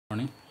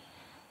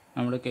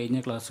നമ്മുടെ കഴിഞ്ഞ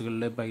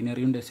ക്ലാസ്സുകളിൽ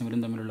ബൈനറിയും ഡെസിമലും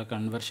തമ്മിലുള്ള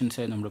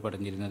കൺവേർഷൻസായി നമ്മൾ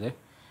പറഞ്ഞിരുന്നത്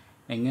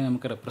എങ്ങനെ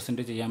നമുക്ക്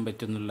റെപ്രസെൻറ്റ് ചെയ്യാൻ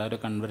പറ്റുന്നുള്ള ഒരു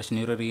കൺവേർഷൻ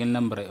ഒരു റിയൽ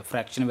നമ്പർ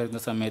ഫ്രാക്ഷൻ വരുന്ന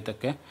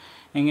സമയത്തൊക്കെ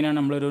എങ്ങനെയാണ്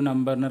നമ്മളൊരു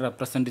നമ്പറിനെ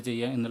റെപ്രസെൻറ്റ്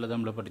ചെയ്യുക എന്നുള്ളത്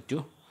നമ്മൾ പഠിച്ചു.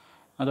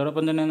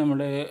 അതോടൊപ്പം തന്നെ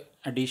നമ്മുടെ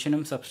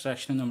അഡീഷനും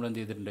സബ്സ്ട്രാക്ഷനും നമ്മൾ എന്ത്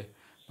ചെയ്തിട്ടുണ്ട്,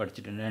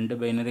 പഠിച്ചിട്ടുണ്ട്. രണ്ട്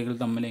ബൈനറികൾ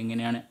തമ്മിൽ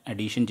എങ്ങനെയാണ്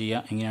അഡീഷൻ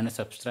ചെയ്യുക, എങ്ങനെയാണ്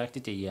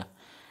സബ്സ്ട്രാക്റ്റ് ചെയ്യുക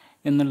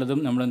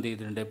എന്നുള്ളതും നമ്മൾ എന്ത്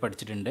ചെയ്തിട്ടുണ്ട്,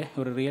 പഠിച്ചിട്ടുണ്ട്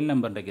ഒരു റിയൽ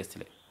നമ്പറിൻ്റെ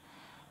കേസിൽ.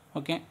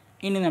 ഓക്കെ,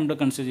 ഇനി നമ്മൾ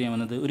കൺസിഡർ ചെയ്യാൻ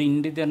വന്നത് ഒരു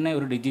ഇൻറ്റിജറിനെ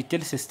ഒരു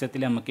ഡിജിറ്റൽ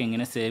സിസ്റ്റത്തിൽ നമുക്ക്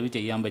എങ്ങനെ സേവ്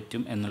ചെയ്യാൻ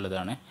പറ്റും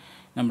എന്നുള്ളതാണ്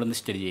നമ്മളിന്ന്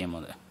സ്റ്റഡി ചെയ്യാൻ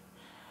പോകുന്നത്.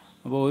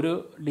 അപ്പോൾ ഒരു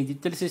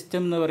ഡിജിറ്റൽ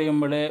സിസ്റ്റം എന്ന്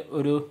പറയുമ്പോൾ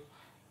ഒരു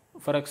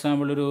ഫോർ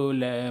എക്സാമ്പിൾ ഒരു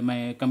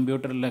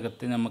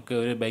കമ്പ്യൂട്ടറിനകത്ത് നമുക്ക്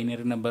ഒരു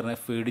ബൈനറി നമ്പറിനെ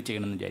ഫീഡ്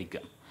ചെയ്യണമെന്ന്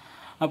വിചാരിക്കാം.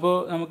 അപ്പോൾ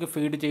നമുക്ക്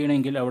ഫീഡ്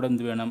ചെയ്യണമെങ്കിൽ അവിടെ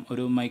എന്ത് വേണം,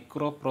 ഒരു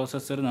മൈക്രോ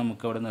പ്രോസസ്സർ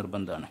നമുക്ക് അവിടെ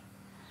നിർബന്ധമാണ്.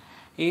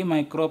 ഈ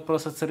മൈക്രോ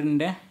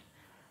പ്രോസസ്സറിൻ്റെ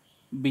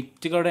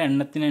ബിറ്റുകളുടെ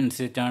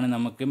എണ്ണത്തിനനുസരിച്ചാണ്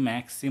നമുക്ക്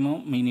മാക്സിമം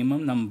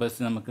മിനിമം നമ്പേഴ്സ്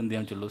നമുക്ക് എന്ത്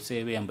ചെയ്യാൻ പറ്റുള്ളൂ,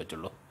 സേവ് ചെയ്യാൻ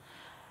പറ്റുള്ളൂ.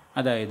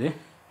 അതായത്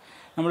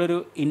നമ്മളൊരു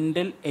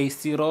ഇൻറ്റൽ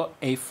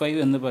A0A5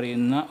 എന്ന്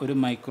പറയുന്ന ഒരു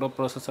മൈക്രോ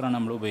പ്രോസസ്സറാണ്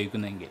നമ്മൾ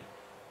ഉപയോഗിക്കുന്നതെങ്കിൽ,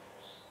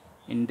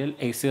 ഇൻറ്റൽ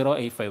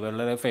A0A5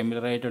 വളരെ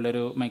ഫെമിലർ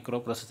ആയിട്ടുള്ളൊരു മൈക്രോ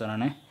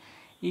പ്രോസസ്സറാണ്.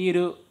 ഈ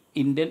ഒരു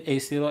ഇൻറ്റൽ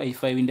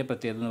A0A5ൻ്റെ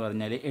പ്രത്യേകത എന്ന്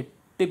പറഞ്ഞാൽ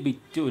 8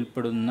 ബിറ്റ്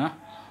ഉൾപ്പെടുന്ന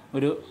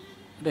ഒരു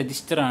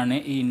രജിസ്റ്ററാണ്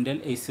ഈ ഇൻറ്റൽ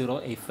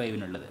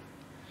A0A5നുള്ളത്.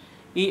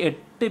 ഈ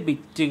 8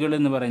 ബിറ്റുകൾ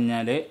എന്ന്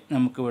പറഞ്ഞാൽ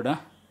നമുക്കിവിടെ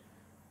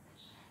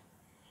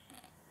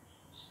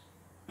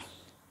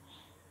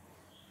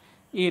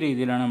ഈ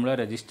രീതിയിലാണ് നമ്മൾ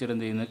രജിസ്റ്റർ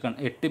എന്ത് ചെയ്യുന്നത്,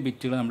 8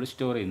 ബിറ്റുകൾ നമ്മൾ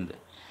സ്റ്റോർ ചെയ്യുന്നത്.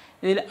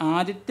 ഇതിൽ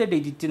ആദ്യത്തെ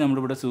ഡിജിറ്റ്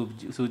നമ്മളിവിടെ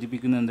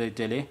സൂചിപ്പിക്കുന്നത് എന്താ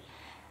വെച്ചാൽ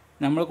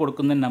നമ്മൾ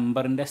കൊടുക്കുന്ന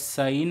നമ്പറിൻ്റെ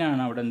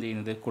സൈനാണ് അവിടെ എന്ത്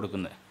ചെയ്യുന്നത്,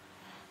 കൊടുക്കുന്നത്.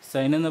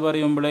 സൈൻ എന്ന്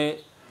പറയുമ്പോൾ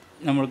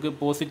നമ്മൾക്ക്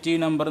പോസിറ്റീവ്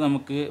നമ്പർ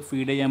നമുക്ക്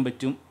ഫീഡ് ചെയ്യാൻ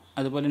പറ്റും,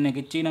 അതുപോലെ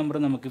നെഗറ്റീവ് നമ്പർ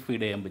നമുക്ക്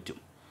ഫീഡ് ചെയ്യാൻ പറ്റും.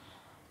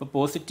 അപ്പോൾ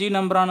പോസിറ്റീവ്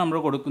നമ്പറാണ് നമ്മൾ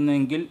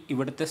കൊടുക്കുന്നതെങ്കിൽ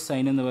ഇവിടുത്തെ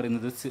സൈൻ എന്ന്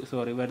പറയുന്നത്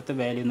ഇവിടുത്തെ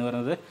വാല്യൂ എന്ന്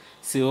പറയുന്നത്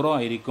 0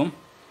 ആയിരിക്കും.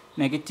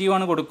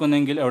 നെഗറ്റീവാണ്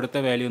കൊടുക്കുന്നതെങ്കിൽ അവിടുത്തെ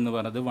വാല്യൂ എന്ന്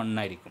പറയുന്നത് 1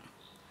 ആയിരിക്കും.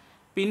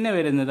 പിന്നെ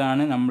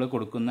വരുന്നതാണ് നമ്മൾ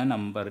കൊടുക്കുന്ന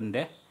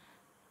നമ്പറിൻ്റെ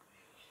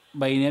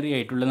ബൈനറി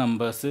ആയിട്ടുള്ള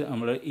നമ്പേഴ്സ്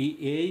നമ്മൾ ഈ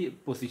A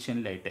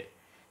പൊസിഷനിലായിട്ട്,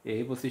 A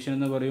പൊസിഷൻ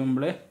എന്ന്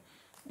പറയുമ്പോൾ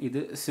ഇത്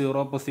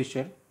 0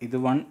 പൊസിഷൻ, ഇത്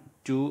 1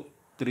 2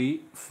 3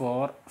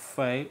 4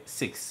 5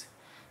 6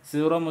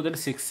 0 മുതൽ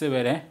 6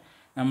 വരെ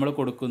നമ്മൾ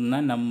കൊടുക്കുന്ന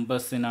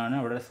നമ്പേഴ്സിനാണ്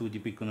അവിടെ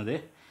സൂചിപ്പിക്കുന്നത്.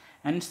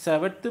 ആൻഡ്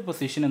 7th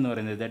പൊസിഷൻ എന്ന്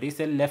പറയുന്നത് that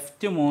is A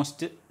left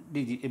most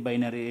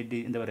binary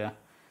എന്താ പറയുക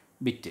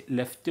ബിറ്റ്,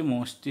 ലെഫ്റ്റ്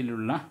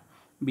മോസ്റ്റിലുള്ള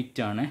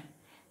ബിറ്റാണ്.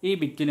 ഈ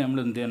ബിറ്റിൽ നമ്മൾ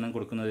എന്ത് ചെയ്യണം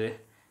കൊടുക്കുന്നത്,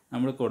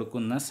 നമ്മൾ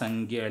കൊടുക്കുന്ന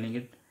സംഖ്യ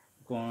അല്ലെങ്കിൽ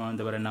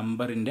എന്താ പറയുക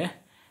നമ്പറിൻ്റെ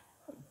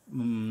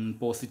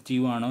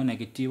പോസിറ്റീവാണോ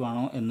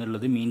നെഗറ്റീവാണോ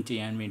എന്നുള്ളത് മീൻ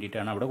ചെയ്യാൻ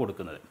വേണ്ടിയിട്ടാണ് അവിടെ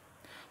കൊടുക്കുന്നത്.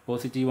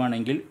 പോസിറ്റീവ്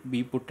ആണെങ്കിൽ ബി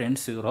പുട്ട് ആൻഡ്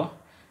 0,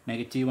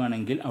 നെഗറ്റീവ്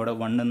ആണെങ്കിൽ അവിടെ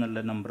 1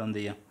 എന്നുള്ള നമ്പർ എന്ത്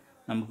ചെയ്യാം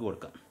നമുക്ക്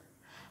കൊടുക്കാം.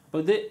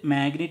 അപ്പോൾ ഇത്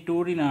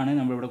മാഗ്നിറ്റ്യൂഡിനാണ്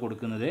നമ്മളിവിടെ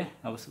കൊടുക്കുന്നത്.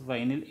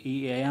 ഫൈനൽ ഈ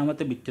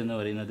 7ാമത്തെ ബിറ്റ് എന്ന്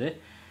പറയുന്നത്,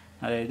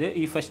 അതായത്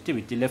ഈ first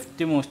bit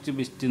left most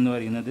bit എന്ന്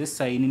പറയുന്നത്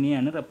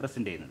സൈനിനെയാണ്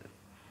റെപ്രസെൻ്റ് ചെയ്യുന്നത്.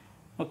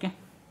 ഓക്കെ,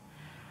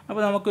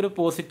 അപ്പോൾ നമുക്കൊരു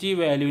പോസിറ്റീവ്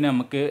വാല്യൂവിനെ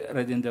നമുക്ക്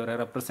എന്താ പറയുക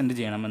റെപ്രസെൻറ്റ്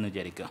ചെയ്യണമെന്ന്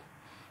വിചാരിക്കുക.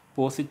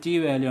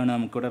 പോസിറ്റീവ് വാല്യൂ ആണ്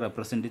നമുക്കിവിടെ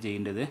റെപ്രസെൻറ്റ്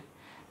ചെയ്യേണ്ടത്.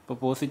 അപ്പോൾ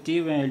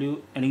പോസിറ്റീവ് വാല്യൂ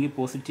അല്ലെങ്കിൽ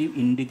പോസിറ്റീവ്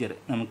ഇൻറ്റിജർ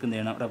നമുക്ക് എന്ത്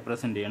ചെയ്യണം,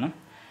 റെപ്രസെൻറ്റ് ചെയ്യണം.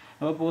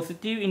 അപ്പോൾ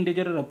പോസിറ്റീവ്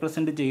ഇൻറ്റിജർ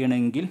റെപ്രസെൻറ്റ്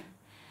ചെയ്യണമെങ്കിൽ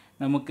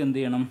നമുക്ക് എന്ത്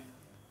ചെയ്യണം,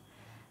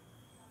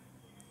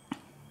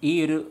 ഈ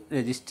ഒരു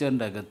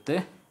രജിസ്റ്ററിൻ്റെ അകത്ത്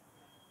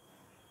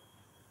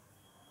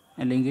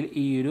അല്ലെങ്കിൽ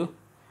ഈ ഒരു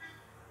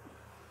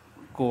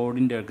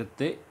കോഡിൻ്റെ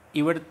അകത്ത്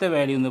ഇവിടുത്തെ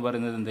വാല്യൂ എന്ന്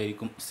പറയുന്നത്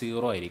എന്തായിരിക്കും,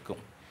 0 ആയിരിക്കും.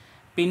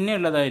 പിന്നെ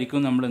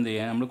ഉള്ളതായിരിക്കും നമ്മൾ എന്ത്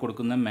ചെയ്യുക, നമ്മൾ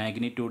കൊടുക്കുന്ന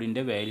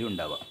മാഗ്നിറ്റ്യൂഡിൻ്റെ വാല്യൂ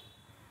ഉണ്ടാവുക.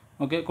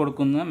 ഓക്കെ,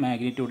 കൊടുക്കുന്ന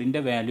മാഗ്നിറ്റ്യൂഡിൻ്റെ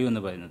വാല്യൂ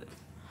എന്ന് പറയുന്നത്.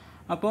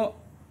 അപ്പോൾ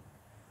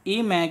ഈ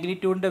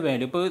മാഗ്നിറ്റ്യൂഡിൻ്റെ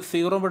വാല്യൂ ഇപ്പോൾ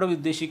 0 ഇവിടെ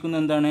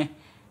ഉദ്ദേശിക്കുന്നത് എന്താണ്,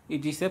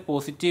 it is A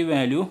positive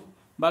value,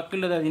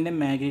 ബാക്കിയുള്ളത് അതിൻ്റെ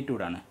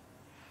മാഗ്നിറ്റ്യൂഡാണ്.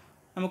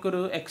 നമുക്കൊരു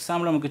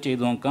എക്സാമ്പിൾ നമുക്ക്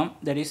ചെയ്ത് നോക്കാം.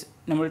 ദാറ്റ് ഈസ്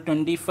നമ്മൾ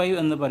 25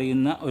 എന്ന്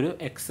പറയുന്ന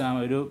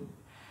ഒരു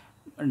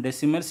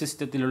ഡെസിമൽ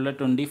സിസ്റ്റത്തിലുള്ള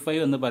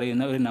 25 എന്ന്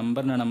പറയുന്ന ഒരു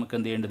നമ്പറിനാണ് നമുക്ക്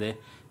എന്ത് ചെയ്യേണ്ടത്,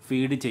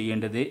 ഫീഡ്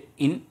ചെയ്യേണ്ടത്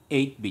ഇൻ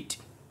 8 ബിറ്റ്.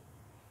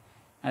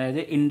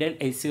 അതായത് ഇൻറ്റൽ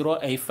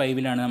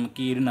A0A5ലാണ്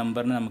നമുക്ക് ഈ ഒരു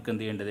നമ്പറിന് നമുക്ക്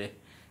എന്ത് ചെയ്യേണ്ടത്,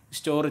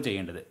 സ്റ്റോർ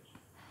ചെയ്യേണ്ടത്.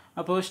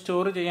 അപ്പോൾ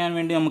സ്റ്റോർ ചെയ്യാൻ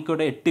വേണ്ടി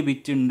നമുക്കിവിടെ 8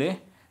 ബിറ്റ് ഉണ്ട്.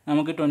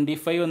 നമുക്ക്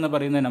 25 എന്ന്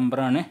പറയുന്ന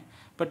നമ്പറാണ്.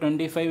 അപ്പോൾ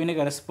 25ന്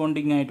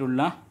കറസ്പോണ്ടിങ്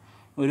ആയിട്ടുള്ള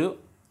ഒരു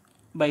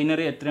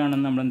ബൈനറി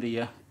എത്രയാണെന്ന് നമ്മൾ എന്ത്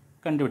ചെയ്യുക,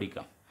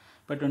 കണ്ടുപിടിക്കാം.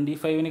 അപ്പോൾ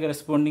 25ന്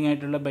കറസ്പോണ്ടിങ്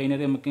ആയിട്ടുള്ള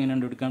ബൈനറി നമുക്ക് ഇങ്ങനെ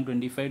കണ്ടുപിടിക്കാം.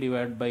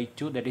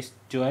 25/2 ദാറ്റ് ഈസ്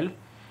 12.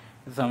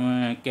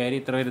 ക്യാരി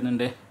എത്ര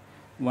വരുന്നുണ്ട്,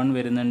 1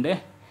 വരുന്നുണ്ട്.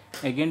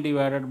 അഗൈൻ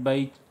ഡിവൈഡഡ് ബൈ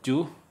 2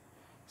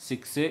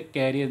 6,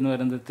 ക്യാരി എന്ന്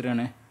പറയുന്നത്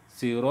എത്രയാണ്,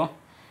 0.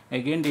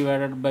 അഗൈൻ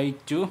ഡിവൈഡഡ് ബൈ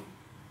 2,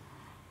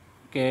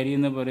 ക്യാരി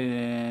എന്ന്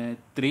പറയുന്നത്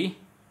 3,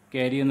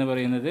 ക്യാരി എന്ന്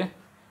പറയുന്നത്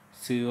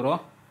 0.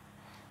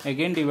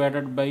 അഗൈൻ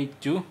ഡിവൈഡഡ് ബൈ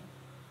 2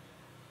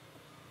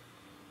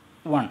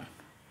 1,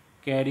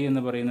 ക്യാരി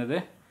എന്ന് പറയുന്നത്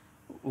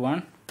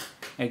 1.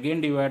 അഗൈൻ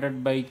ഡിവൈഡഡ്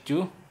ബൈ 2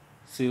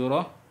 0,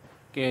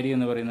 ക്യാരി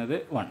എന്ന് പറയുന്നത്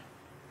 1.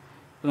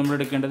 അപ്പോൾ നമ്മൾ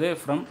എടുക്കേണ്ടത്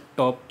ഫ്രം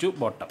ടോപ്പ് ടു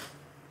ബോട്ടം,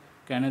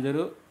 കാരണം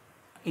ഇതൊരു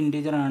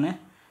ഇൻറ്റിജറാണ്.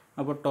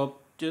 അപ്പോൾ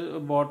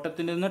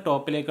ബോട്ടത്തിൽ നിന്ന്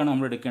ടോപ്പിലേക്കാണ്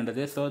നമ്മൾ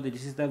എടുക്കേണ്ടത്. So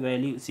this is the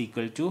value is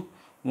equal to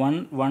 1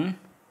 1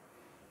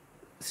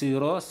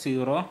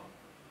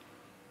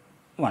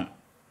 001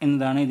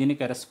 എന്താണ് ഇതിന്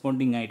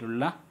കറസ്പോണ്ടിങ്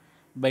ആയിട്ടുള്ള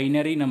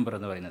ബൈനറി നമ്പർ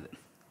എന്ന് പറയുന്നത്.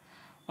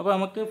 അപ്പോൾ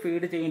നമുക്ക്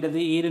ഫീഡ് ചെയ്യേണ്ടത്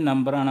ഈ ഒരു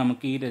നമ്പറാണ്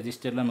നമുക്ക് ഈ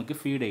രജിസ്റ്ററിൽ നമുക്ക്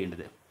ഫീഡ്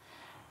ചെയ്യേണ്ടത്.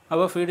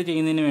 അപ്പോൾ ഫീഡ്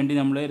ചെയ്യുന്നതിന് വേണ്ടി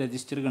നമ്മൾ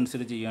രജിസ്റ്റർ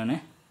കൺസിഡർ ചെയ്യുകയാണ്.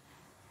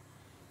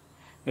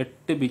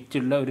 8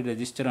 ബിറ്റുള്ള ഒരു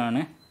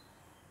രജിസ്റ്ററാണ്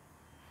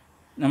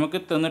നമുക്ക്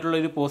തന്നിട്ടുള്ള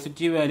ഒരു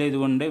പോസിറ്റീവ് വാല്യൂ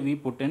ഇതുകൊണ്ട് വി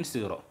പുട്ട് ഇൻ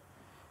 0.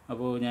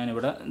 അപ്പോൾ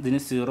ഞാനിവിടെ ഇതിന്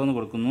 0 എന്ന്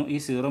കൊടുക്കുന്നു. ഈ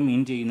 0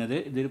 മീൻ ചെയ്യുന്നത്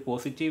ഇതൊരു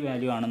പോസിറ്റീവ്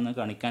വാല്യൂ ആണെന്ന്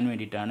കാണിക്കാൻ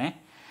വേണ്ടിയിട്ടാണ്.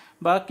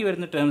 ബാക്കി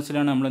വരുന്ന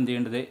ടേംസിലാണ് നമ്മൾ എന്ത്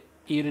ചെയ്യേണ്ടത്,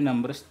 ഈ ഒരു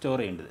നമ്പർ സ്റ്റോർ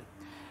ചെയ്യേണ്ടത്.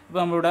 അപ്പോൾ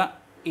നമ്മളിവിടെ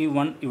ഈ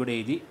 1 ഇവിടെ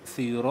എഴുതി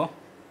 0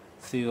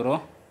 0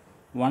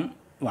 1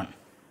 1.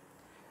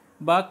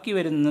 ബാക്കി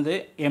വരുന്നത്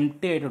എം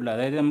ടി ആയിട്ടുള്ള,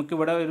 അതായത്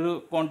നമുക്കിവിടെ ഒരു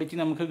ക്വാണ്ടിറ്റി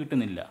നമുക്ക്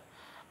കിട്ടുന്നില്ല.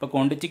 അപ്പോൾ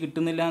ക്വാണ്ടിറ്റി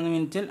കിട്ടുന്നില്ല എന്ന്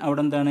മീൻസാൽ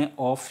അവിടെ എന്താണ്,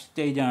 ഓഫ്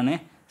സ്റ്റേജ് ആണ്.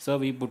 So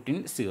we put in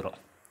 0.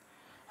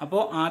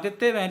 അപ്പോൾ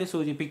ആദ്യത്തെ വാല്യൂ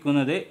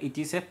സൂചിപ്പിക്കുന്നത് it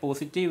is A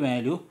positive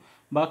value.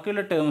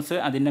 ബാക്കിയുള്ള ടേംസ്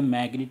അതിൻ്റെ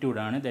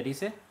മാഗ്നിറ്റ്യൂഡാണ്, ദാറ്റ്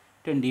ഈസ് എ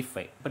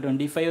 25. അപ്പോൾ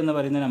 25 എന്ന്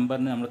പറയുന്ന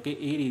നമ്പറിന് നമുക്ക്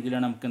ഈ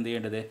രീതിയിലാണ് നമുക്ക് എന്ത്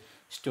ചെയ്യേണ്ടത്,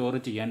 സ്റ്റോർ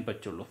ചെയ്യാൻ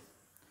പറ്റുള്ളൂ.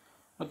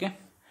 ഓക്കെ,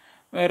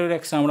 വേറൊരു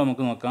എക്സാമ്പിൾ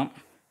നമുക്ക് നോക്കാം.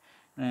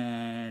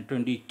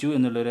 22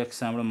 എന്നുള്ളൊരു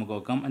എക്സാമ്പിൾ നമുക്ക്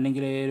നോക്കാം.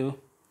 അല്ലെങ്കിൽ ഒരു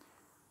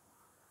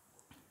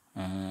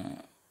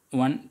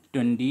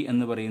 120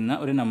 എന്ന് പറയുന്ന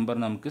ഒരു നമ്പർ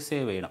നമുക്ക്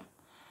സേവ് ചെയ്യണം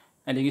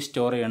അല്ലെങ്കിൽ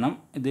സ്റ്റോർ ചെയ്യണം.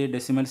 ഇത്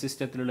ഡെസിമൽ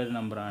സിസ്റ്റത്തിലുള്ളൊരു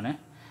നമ്പറാണ്.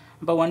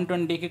 അപ്പോൾ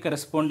 120ക്ക്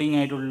കറസ്പോണ്ടിങ്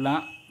ആയിട്ടുള്ള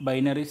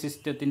ബൈനറി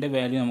സിസ്റ്റത്തിൻ്റെ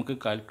വാല്യൂ നമുക്ക്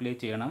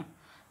കാൽക്കുലേറ്റ് ചെയ്യണം.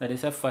 That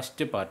is A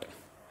first part.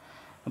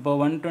 അപ്പോൾ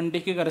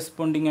 120ക്ക്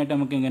കറസ്പോണ്ടിങ് ആയിട്ട്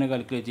നമുക്ക് ഇങ്ങനെ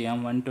കാൽക്കുലേറ്റ് ചെയ്യാം.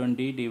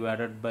 120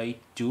 divided by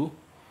 2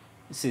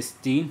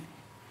 16,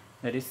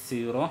 that is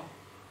 0.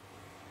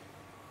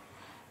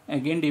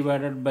 again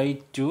divided by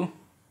 2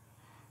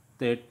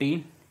 13,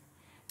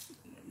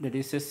 that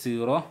is a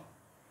 0.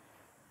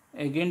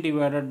 again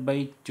divided by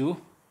 2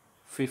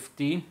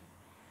 15,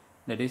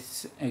 that is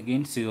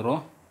again 0.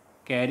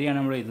 carry ആണ്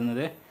നമ്മൾ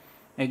എഴുതുന്നത്.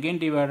 again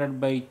divided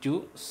by 2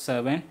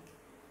 7,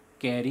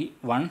 carry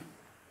 1.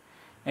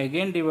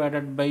 again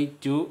divided by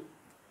 2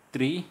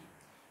 3,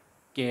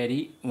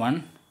 carry 1.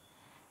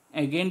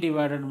 again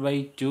divided by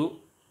 2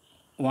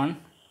 1,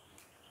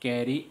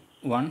 carry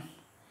 1.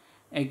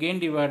 again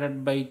divided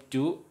by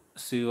 2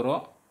 0,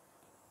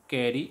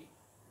 carry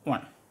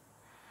 1.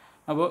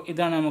 അപ്പോൾ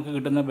ഇതാണ് നമുക്ക്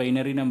കിട്ടുന്ന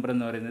binary number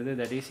എന്ന് പറയുന്നത്.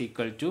 That is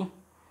equal to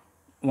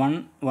 1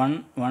 1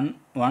 1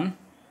 1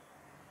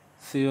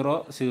 0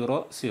 0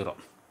 0.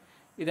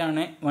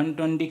 ഇതാണ്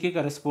 120ക്ക്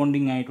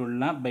കറസ്പോണ്ടിങ്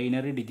ആയിട്ടുള്ള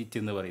ബൈനറി ഡിജിറ്റ്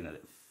എന്ന് പറയുന്നത്.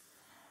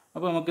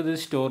 അപ്പോൾ നമുക്കിത്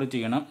സ്റ്റോർ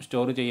ചെയ്യണം.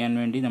 സ്റ്റോർ ചെയ്യാൻ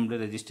വേണ്ടി നമ്മൾ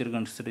രജിസ്റ്റർ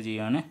കൺസിഡർ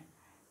ചെയ്യുകയാണ്.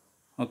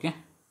 ഓക്കെ,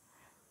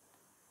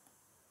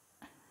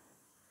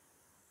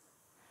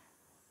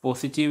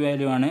 പോസിറ്റീവ്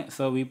വാല്യൂ ആണ്.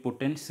 So we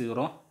put in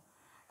 0.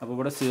 അപ്പോൾ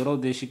ഇവിടെ 0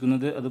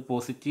 ഉദ്ദേശിക്കുന്നത് അത്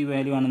പോസിറ്റീവ്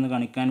വാല്യൂ ആണെന്ന്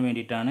കാണിക്കാൻ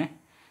വേണ്ടിയിട്ടാണ്.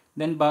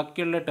 ദെൻ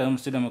ബാക്കിയുള്ള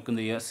ടേംസിൽ നമുക്ക്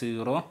എന്ത് ചെയ്യുക,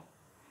 0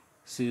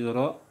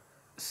 0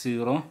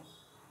 0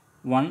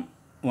 1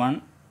 1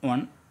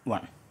 1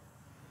 1.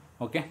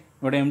 ഓക്കെ,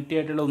 ഇവിടെ എം ടി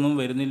ആയിട്ടുള്ള ഒന്നും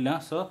വരുന്നില്ല.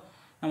 സോ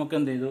നമുക്ക്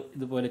എന്ത് ചെയ്തു,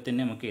 ഇതുപോലെ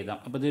തന്നെ നമുക്ക് എഴുതാം.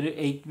 അപ്പോൾ ഇതൊരു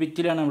 8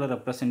 ബിറ്റിലാണ് നമ്മൾ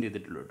റെപ്രസെൻറ്റ്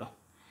ചെയ്തിട്ടുള്ളൂ കേട്ടോ.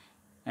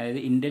 അതായത്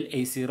ഇൻറ്റൽ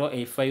A0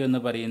 A5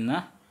 എന്ന് പറയുന്ന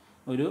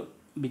ഒരു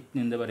ബിറ്റ്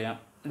എന്താ പറയുക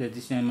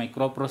രജിസ്റ്റർ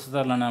മൈക്രോ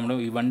പ്രോസസ്സറിലാണ് നമ്മൾ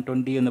ഈ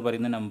 120 എന്ന്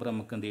പറയുന്ന നമ്പർ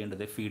നമുക്ക് എന്ത്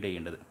ചെയ്യേണ്ടത്, ഫീഡ്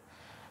ചെയ്യേണ്ടത്.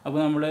 അപ്പോൾ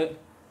നമ്മൾ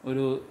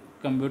ഒരു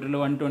കമ്പ്യൂട്ടറിൽ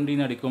 120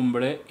 എന്ന്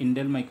അടിക്കുമ്പോൾ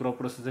ഇൻറ്റൽ മൈക്രോ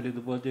പ്രോസസ്സർ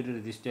ഇതുപോലത്തെ ഒരു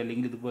രജിസ്റ്റർ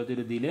അല്ലെങ്കിൽ ഇതുപോലത്തെ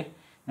ഒരു ഇതിൽ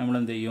നമ്മൾ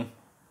എന്ത് ചെയ്യും,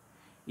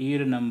 ഈ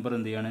ഒരു നമ്പർ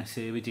എന്ത് ചെയ്യാണ്,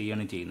 സേവ്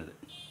ചെയ്യുകയാണ് ചെയ്യുന്നത്.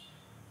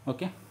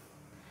 ഓക്കെ,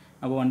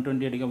 അപ്പോൾ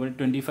 120 അടിക്കുമ്പോൾ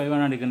 25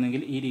 ആണ്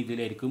അടിക്കുന്നതെങ്കിൽ ഈ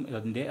രീതിയിലായിരിക്കും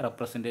അതിൻ്റെ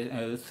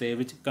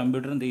സേവ്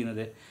കമ്പ്യൂട്ടർ എന്ത്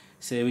ചെയ്യുന്നത്,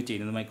 സേവ്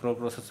ചെയ്യുന്നത്, മൈക്രോ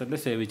പ്രോസസ്സറിൽ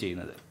സേവ്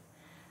ചെയ്യുന്നത്,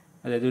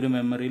 അതായത് ഒരു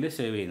മെമ്മറിയിൽ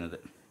സേവ് ചെയ്യുന്നത്.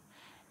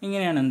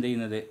 ഇങ്ങനെയാണ് എന്ത്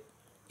ചെയ്യുന്നത്,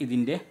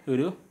 ഇതിൻ്റെ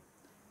ഒരു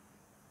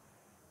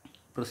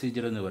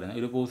പ്രൊസീജിയർ എന്ന് പറയുന്നത്.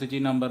 ഒരു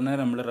പോസിറ്റീവ് നമ്പറിനെ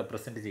നമ്മൾ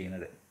റെപ്രസെൻറ്റ്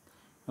ചെയ്യുന്നത്.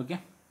 ഓക്കെ,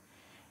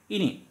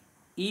 ഇനി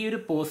ഈ ഒരു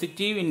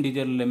പോസിറ്റീവ്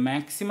ഇൻറ്റിജറിൽ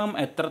മാക്സിമം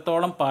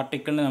എത്രത്തോളം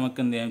പാർട്ടിക്കിളിനെ നമുക്ക്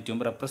എന്ത് ചെയ്യാൻ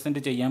പറ്റും,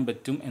 റെപ്രസെൻറ്റ് ചെയ്യാൻ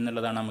പറ്റും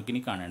എന്നുള്ളതാണ്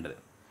നമുക്കിനി കാണേണ്ടത്.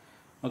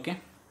 ഓക്കെ,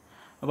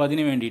 അപ്പോൾ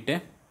അതിന് വേണ്ടിയിട്ട്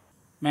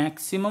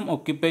മാക്സിമം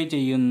ഒക്യുപ്പൈ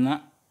ചെയ്യുന്ന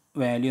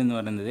വാല്യൂ എന്ന്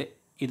പറയുന്നത്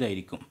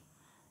ഇതായിരിക്കും.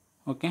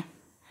 ഓക്കെ,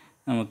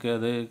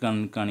 നമുക്കത്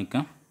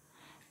കാണിക്കാം.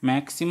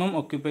 മാക്സിമം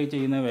ഒക്യുപ്പൈ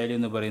ചെയ്യുന്ന വാല്യൂ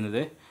എന്ന്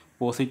പറയുന്നത്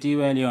പോസിറ്റീവ്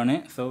വാല്യൂ ആണ്.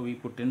 So we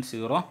put in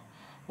 0.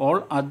 All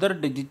other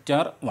digit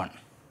R 1.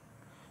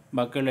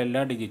 ബാക്കിയുള്ള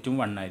എല്ലാ ഡിജിറ്റും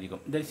 1 ആയിരിക്കും.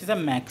 This is A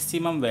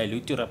maximum value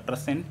to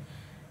represent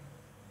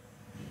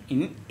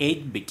in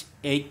 8 bit.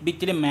 8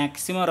 ബിറ്റിൽ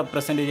maximum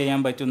represent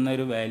ചെയ്യാൻ പറ്റുന്ന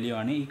ഒരു വാല്യൂ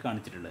ആണ് ഈ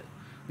കാണിച്ചിട്ടുള്ളത്.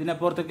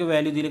 ഇതിനപ്പുറത്തേക്ക്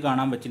വാല്യൂ ഇതിൽ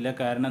കാണാൻ പറ്റില്ല.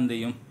 കാരണം എന്ത്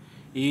ചെയ്യും,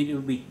 ഈ ഒരു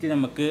ബിറ്റ്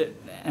നമുക്ക്,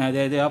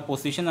 അതായത് ആ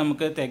പൊസിഷൻ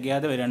നമുക്ക്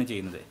തികയാതെ വരികയാണ്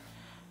ചെയ്യുന്നത്.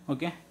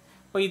 ഓക്കെ,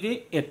 അപ്പോൾ ഇത്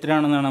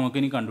എത്രയാണെന്നാണ്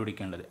നമുക്കിനി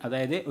കണ്ടുപിടിക്കേണ്ടത്.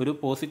 അതായത് ഒരു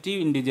പോസിറ്റീവ്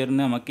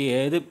ഇൻറ്റിജറിന് നമുക്ക്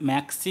ഏത്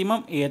മാക്സിമം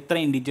എത്ര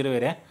ഇൻറ്റിജർ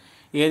വരെ,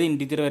 ഏത്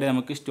ഇൻറ്റിജർ വരെ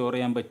നമുക്ക് സ്റ്റോർ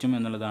ചെയ്യാൻ പറ്റും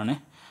എന്നുള്ളതാണ്.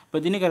 അപ്പോൾ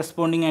ഇതിന്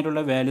കറസ്പോണ്ടിങ്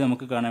ആയിട്ടുള്ള വാല്യൂ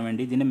നമുക്ക് കാണാൻ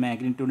വേണ്ടി ഇതിൻ്റെ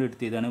മാഗ്നിറ്റ്യൂഡ്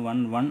എടുത്ത് ചെയ്താണ് 1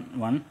 1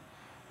 1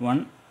 1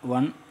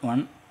 1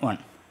 1 1.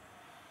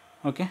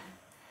 ഓക്കെ,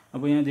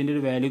 അപ്പോൾ ഞാൻ ഇതിൻ്റെ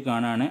ഒരു വാല്യൂ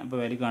കാണാനാണ്. അപ്പോൾ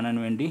വാല്യൂ കാണാൻ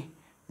വേണ്ടി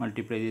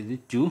മൾട്ടിപ്ലൈ ചെയ്ത്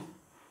 2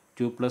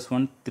 2 +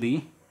 1 3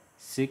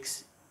 6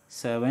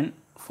 7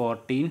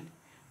 14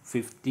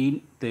 15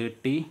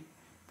 30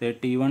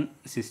 31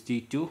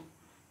 62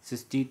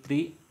 63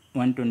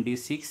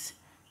 126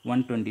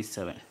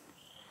 127.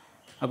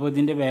 അപ്പോൾ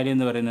ഇതിൻ്റെ വാല്യൂ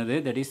എന്ന് പറയുന്നത്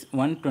ദാറ്റ് ഈസ്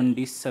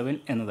 127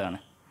 എന്നതാണ്.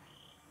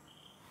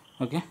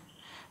 ഓക്കെ,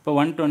 അപ്പോൾ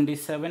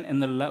 127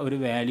 എന്നുള്ള ഒരു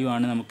വാല്യൂ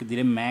ആണ് നമുക്കിതിൽ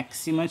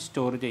മാക്സിമം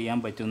സ്റ്റോർ ചെയ്യാൻ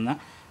പറ്റുന്ന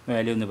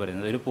വാല്യൂ എന്ന്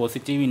പറയുന്നത്. ഒരു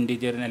പോസിറ്റീവ്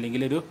ഇൻറ്റിജറിന്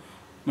അല്ലെങ്കിൽ ഒരു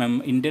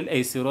ഇൻറ്റൽ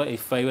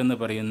A085 എന്ന്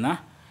പറയുന്ന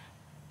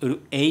ഒരു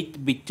 8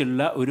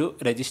 ബിറ്റുള്ള ഒരു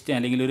രജിസ്റ്റർ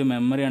അല്ലെങ്കിൽ ഒരു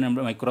മെമ്മറിയാണ്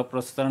നമ്മൾ മൈക്രോ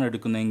പ്രോസസ്സറാണ്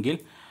എടുക്കുന്നതെങ്കിൽ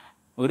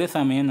ഒരു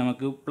സമയം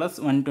നമുക്ക്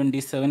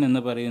 +127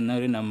 എന്ന് പറയുന്ന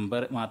ഒരു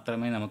നമ്പർ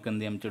മാത്രമേ നമുക്ക്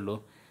എന്ത് ചെയ്യാൻ പറ്റുള്ളൂ,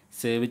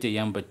 സേവ്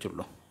ചെയ്യാൻ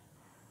പറ്റുള്ളൂ.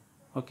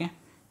 ഓക്കെ,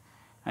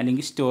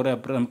 അല്ലെങ്കിൽ സ്റ്റോർ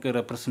നമുക്ക്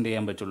റെപ്രസെൻറ്റ്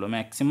ചെയ്യാൻ പറ്റുള്ളൂ.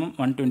 മാക്സിമം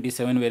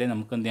 127 വരെ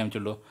നമുക്ക് എന്ത് ചെയ്യാൻ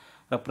പറ്റുള്ളൂ,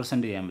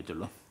 റെപ്രസെൻറ്റ് ചെയ്യാൻ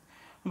പറ്റുള്ളൂ.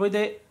 അപ്പോൾ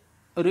ഇത്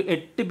ഒരു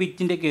 8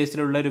 ബിറ്റിൻ്റെ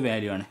കേസിലുള്ള ഒരു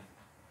വാല്യൂ ആണ്.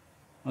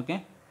 ഓക്കെ,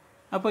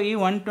 അപ്പോൾ ഈ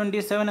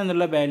 127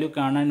 എന്നുള്ള വാല്യൂ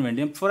കാണാൻ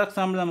വേണ്ടി ഫോർ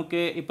എക്സാമ്പിൾ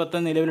നമുക്ക് ഇപ്പോഴത്തെ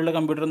നിലവിലുള്ള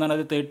കമ്പ്യൂട്ടർ എന്ന്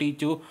പറഞ്ഞാൽ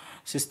 32,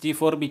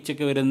 64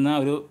 ബിറ്റൊക്കെ വരുന്ന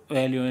ഒരു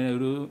വാല്യൂ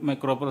ഒരു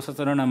മൈക്രോ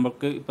പ്രോസസ്സറാണ്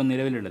നമുക്ക് ഇപ്പോൾ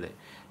നിലവിലുള്ളത്.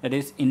 ദാറ്റ്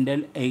ഈസ്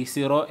ഇൻറ്റൽ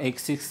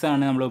A086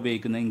 ആണ് നമ്മൾ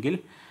ഉപയോഗിക്കുന്നതെങ്കിൽ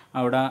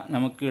അവിടെ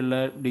നമുക്കുള്ള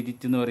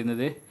ഡിജിറ്റ് എന്ന്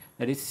പറയുന്നത്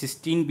ദാറ്റ് ഈസ്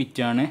 16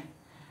 ബിറ്റാണ്.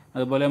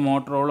 അതുപോലെ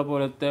മോട്ടറോള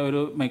പോലത്തെ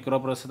ഒരു മൈക്രോ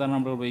പ്രോസസ്സറാണ്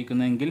നമ്മൾ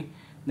ഉപയോഗിക്കുന്നതെങ്കിൽ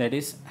ദാറ്റ്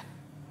ഈസ്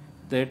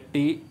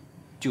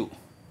 32.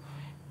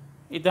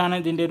 ഇതാണ്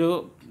ഇതിൻ്റെ ഒരു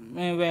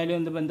വാല്യൂ.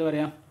 എന്താ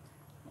പറയുക,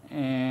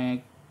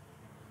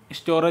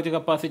 സ്റ്റോറേജ്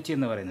കപ്പാസിറ്റി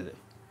എന്ന് പറയുന്നത്.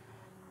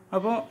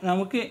 അപ്പോൾ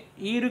നമുക്ക്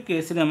ഈ ഒരു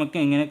കേസിൽ നമുക്ക്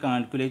എങ്ങനെ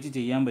കാൽക്കുലേറ്റ്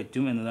ചെയ്യാൻ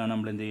പറ്റും എന്നതാണ്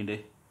നമ്മൾ എന്ത്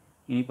ചെയ്യേണ്ടത്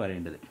ഇനി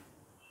പറയേണ്ടത്.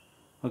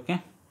 ഓക്കെ,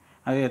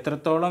 അത്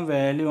എത്രത്തോളം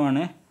വാല്യൂ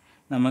ആണ്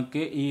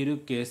നമുക്ക് ഈ ഒരു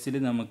കേസിൽ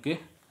നമുക്ക്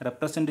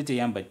റെപ്രസെൻറ്റ്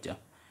ചെയ്യാൻ പറ്റുക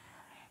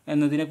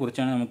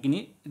എന്നതിനെക്കുറിച്ചാണ് നമുക്കിനി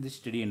ഇത്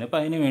സ്റ്റഡി ചെയ്യേണ്ടത്. അപ്പോൾ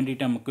അതിന്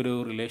വേണ്ടിയിട്ട് നമുക്കൊരു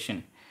റിലേഷൻ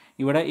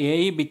ഇവിടെ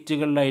 7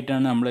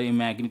 ബിറ്റുകളിലായിട്ടാണ് നമ്മൾ ഈ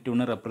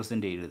മാഗ്നിറ്റ്യൂഡിനെ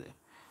റെപ്രസെൻറ്റ് ചെയ്യുന്നത്.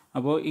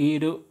 അപ്പോൾ ഈ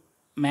ഒരു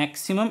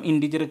മാക്സിമം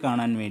ഇൻറ്റിജർ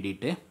കാണാൻ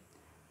വേണ്ടിയിട്ട്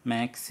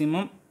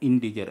മാക്സിമം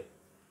ഇൻറ്റിജർ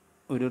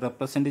ഒരു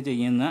റെപ്രസെൻറ്റ്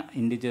ചെയ്യുന്ന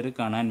ഇൻറ്റിജർ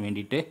കാണാൻ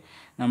വേണ്ടിയിട്ട്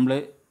നമ്മൾ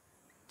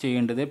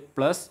ചെയ്യേണ്ടത്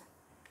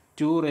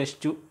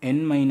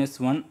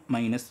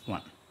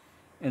 +2n-1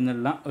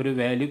 എന്നുള്ള ഒരു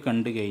വാല്യൂ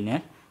കണ്ടു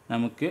കഴിഞ്ഞാൽ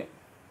നമുക്ക്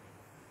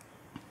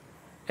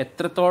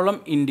എത്രത്തോളം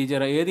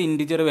ഇൻറ്റിജർ ഏത്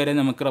ഇൻറ്റിജർ വരെ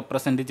നമുക്ക്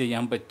റെപ്രസെൻറ്റ്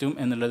ചെയ്യാൻ പറ്റും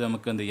എന്നുള്ളത്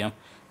നമുക്ക് എന്ത് ചെയ്യാം,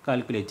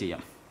 കാൽക്കുലേറ്റ്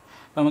ചെയ്യാം.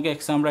 അപ്പോൾ നമുക്ക്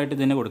എക്സാമ്പിളായിട്ട്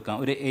ഇതിനെ കൊടുക്കാം.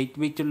 ഒരു 8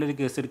 ബിറ്റുള്ളൊരു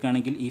കേസ്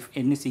എടുക്കുകയാണെങ്കിൽ if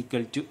n is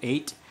equal to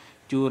 8,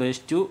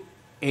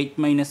 2^8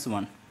 -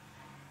 1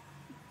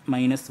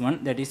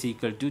 that is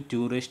equal to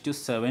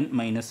 2^7 -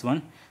 1.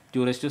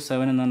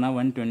 2^7 എന്ന് പറഞ്ഞാൽ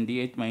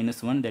 128 -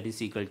 1 that is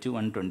equal to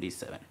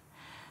 127.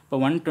 അപ്പോൾ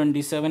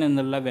 127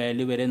 എന്നുള്ള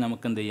വാല്യൂ വരെ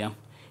നമുക്ക് എന്ത് ചെയ്യാം,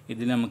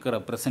 ഇതിൽ നമുക്ക്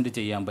റെപ്രസെൻറ്റ്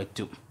ചെയ്യാൻ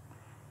പറ്റും.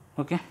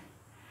 ഓക്കെ,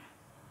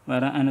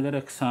 വേറെ അനദർ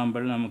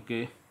എക്സാമ്പിൾ നമുക്ക്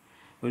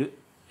ഒരു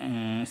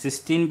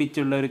 16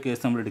 ബിറ്റുള്ള ഒരു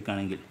കേസ് നമ്മൾ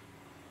എടുക്കുകയാണെങ്കിൽ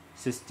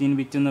 16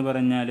 ബിറ്റ് എന്ന്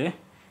പറഞ്ഞാൽ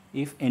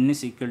if n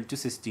is equal to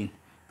 16,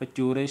 അപ്പോൾ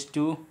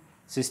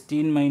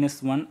 2^16 -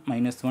 1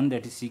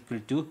 that is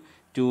equal to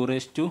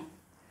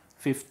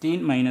 2^15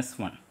 -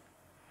 1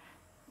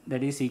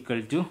 that is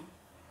equal to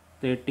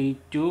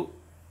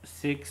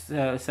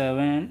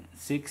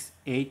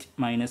 32,768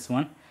 -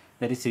 1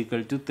 that is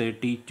equal to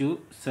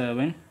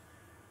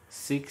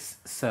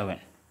 32,767.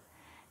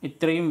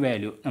 ഇത്രയും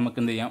വാല്യൂ നമുക്ക്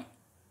എന്ത് ചെയ്യാം,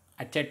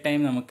 അറ്റ് എ ടൈം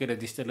നമുക്ക്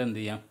രജിസ്റ്ററിൽ എന്ത്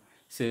ചെയ്യാം,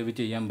 സേവ്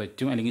ചെയ്യാൻ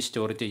പറ്റും അല്ലെങ്കിൽ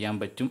സ്റ്റോർ ചെയ്യാൻ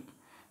പറ്റും.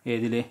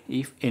 ഏതിൽ,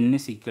 if n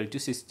is equal to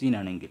 16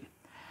 ആണെങ്കിൽ.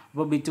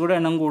 അപ്പോൾ ബിറ്റുകളുടെ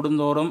എണ്ണം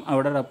കൂടുന്തോറും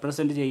അവിടെ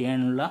റെപ്രസെൻറ്റ്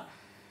ചെയ്യാനുള്ള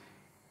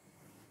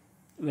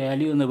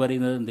വാല്യൂ എന്ന്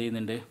പറയുന്നത് എന്ത്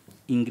ചെയ്യുന്നുണ്ട്,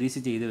 ഇൻക്രീസ്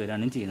ചെയ്ത്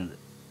വരികയാണ് ചെയ്യുന്നത്.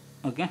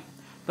 ഓക്കെ,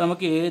 അപ്പോൾ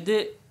നമുക്ക് ഏത്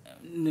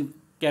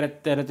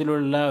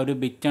തരത്തിലുള്ള ഒരു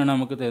ബിറ്റാണ്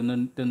നമുക്ക്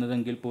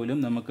തന്നതെങ്കിൽ പോലും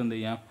നമുക്ക് എന്ത്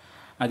ചെയ്യാം,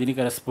 അതിന്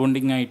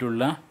കറസ്പോണ്ടിങ്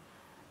ആയിട്ടുള്ള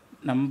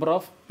നമ്പർ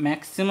ഓഫ്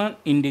മാക്സിമം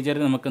ഇൻറ്റിജർ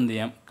നമുക്ക് എന്ത്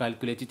ചെയ്യാം,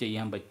 കാൽക്കുലേറ്റ്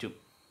ചെയ്യാൻ പറ്റും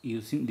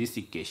യൂസിങ് ദിസ്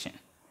ഇക്വേഷൻ.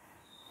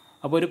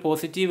 അപ്പോൾ ഒരു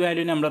പോസിറ്റീവ്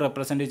വാല്യൂ നമ്മൾ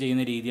റെപ്രസെൻറ്റ്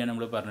ചെയ്യുന്ന രീതിയാണ്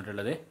നമ്മൾ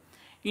പറഞ്ഞിട്ടുള്ളത്.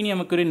 ഇനി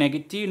നമുക്കൊരു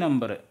നെഗറ്റീവ്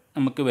നമ്പർ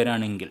നമുക്ക്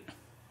വരാണെങ്കിൽ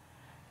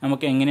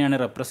നമുക്ക് എങ്ങനെയാണ്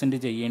റെപ്രസെൻറ്റ്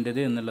ചെയ്യേണ്ടത്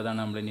എന്നുള്ളതാണ്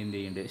നമ്മൾ ഇനി എന്ത്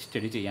ചെയ്യേണ്ടത്,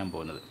 സ്റ്റഡി ചെയ്യാൻ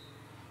പോകുന്നത്.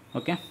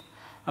 ഓക്കെ,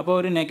 അപ്പോൾ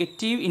ഒരു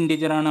നെഗറ്റീവ്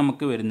ഇൻറ്റിജറാണ്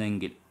നമുക്ക്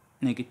വരുന്നതെങ്കിൽ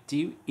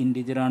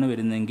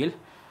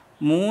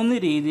 3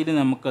 രീതിയിൽ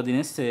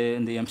നമുക്കതിനെ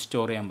എന്ത് ചെയ്യാം,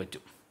 സ്റ്റോർ ചെയ്യാൻ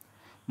പറ്റും.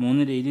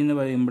 3 രീതി എന്ന്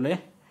പറയുമ്പോൾ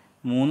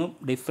 3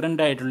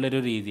 ഡിഫറെൻ്റ് ആയിട്ടുള്ളൊരു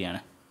രീതിയാണ്.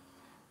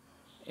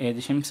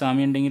 ഏകദേശം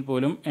സാമ്യം ഉണ്ടെങ്കിൽ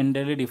പോലും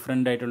എൻ്റെ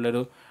ഡിഫറെൻ്റ്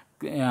ആയിട്ടുള്ളൊരു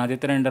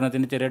ആദ്യത്തെ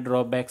 2 ചെറിയ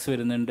ഡ്രോബാക്സ്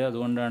വരുന്നുണ്ട്.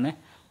 അതുകൊണ്ടാണ്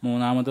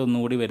മൂന്നാമത്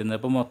ഒന്നുകൂടി വരുന്നത്.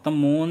 അപ്പോൾ മൊത്തം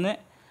 3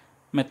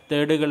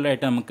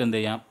 മെത്തേഡുകളിലായിട്ട് നമുക്ക് എന്ത്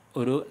ചെയ്യാം,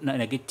 ഒരു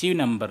നെഗറ്റീവ്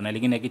നമ്പറിനെ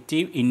അല്ലെങ്കിൽ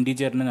നെഗറ്റീവ്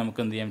ഇൻറ്റിജറിനെ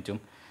നമുക്ക് എന്ത് ചെയ്യാൻ പറ്റും,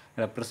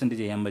 റെപ്രസെൻറ്റ്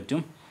ചെയ്യാൻ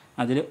പറ്റും.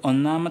 അതിൽ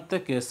ഒന്നാമത്തെ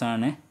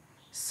കേസാണ്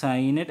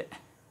സൈനഡ്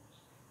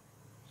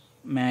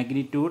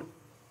മാഗ്നിറ്റ്യൂഡ്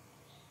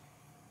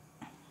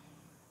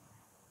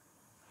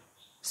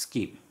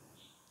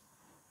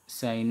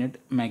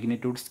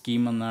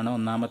സ്കീം എന്നാണ്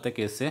ഒന്നാമത്തെ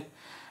കേസ്.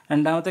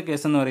 രണ്ടാമത്തെ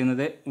കേസ് എന്ന്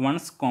പറയുന്നത്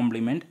once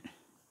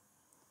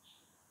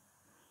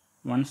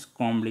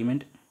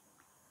compliment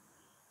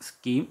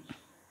scheme.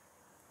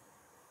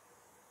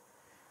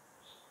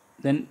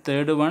 Then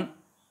third one,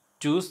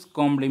 choose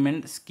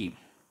complement scheme.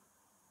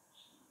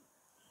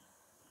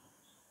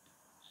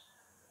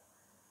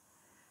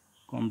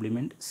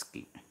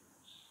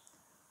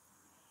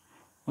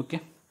 Okay,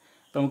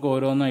 അപ്പോൾ നമുക്ക്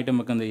ഓരോന്നായിട്ട്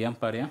നമുക്ക് എന്ത് ചെയ്യാം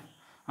പറയാം.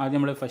 ആദ്യം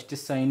നമ്മൾ ഫസ്റ്റ്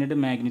സൈനഡ്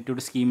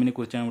മാഗ്നിറ്റ്യൂഡ് സ്കീമിനെ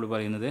കുറിച്ചാണ് നമ്മൾ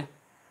പറയുന്നത്.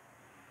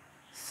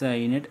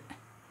 Signed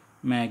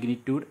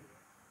magnitude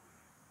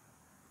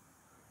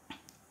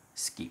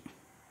scheme.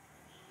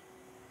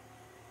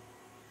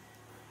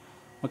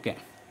 Okay,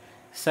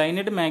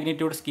 signed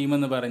magnitude scheme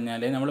എന്ന്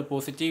പറഞ്ഞാൽ നമ്മൾ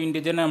പോസിറ്റീവ്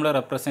ഇൻറ്റിജറിനെ നമ്മൾ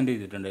റെപ്രസെൻറ്റ്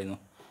ചെയ്തിട്ടുണ്ടായിരുന്നു.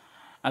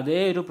 അതേ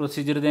ഒരു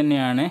പ്രൊസീജിയർ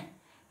തന്നെയാണ്.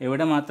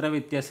 എവിടെ മാത്രമേ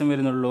വ്യത്യാസം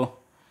വരുന്നുള്ളൂ?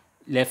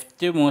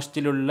 ലെഫ്റ്റ്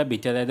മോസ്റ്റിലുള്ള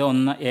ബിറ്റ്, അതായത്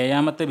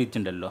ഏഴാമത്തെ ബിറ്റ്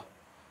ഉണ്ടല്ലോ,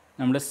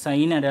 നമ്മൾ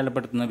സൈൻ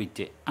അടയാളപ്പെടുത്തുന്ന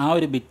ബിറ്റ്, ആ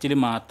ഒരു ബിറ്റിൽ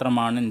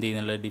മാത്രമാണ് എന്ത്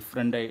ചെയ്യുന്നത്,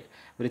 ഡിഫറെൻ്റ്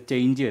ഒരു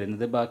ചേഞ്ച്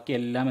വരുന്നത്.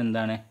 ബാക്കിയെല്ലാം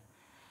എന്താണ്,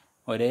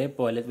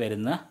 ഒരേപോലെ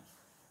വരുന്ന,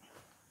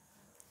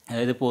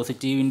 അതായത്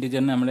പോസിറ്റീവ്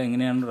ഇൻറ്റിജറിനെ നമ്മൾ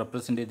എങ്ങനെയാണ്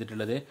റെപ്രസെൻറ്റ്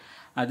ചെയ്തിട്ടുള്ളത്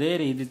അതേ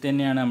രീതിയിൽ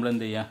തന്നെയാണ് നമ്മൾ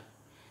എന്ത് ചെയ്യുക,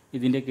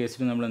 ഇതിൻ്റെ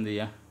കേസിൽ നമ്മൾ എന്ത്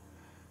ചെയ്യുക,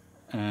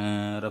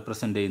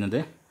 റെപ്രസെൻറ്റ് ചെയ്യുന്നത്.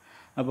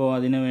 അപ്പോൾ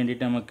അതിന്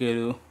വേണ്ടിയിട്ട്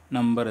നമുക്കൊരു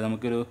നമ്പർ,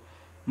 നമുക്കൊരു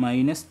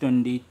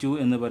 -22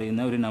 എന്ന്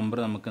പറയുന്ന ഒരു നമ്പർ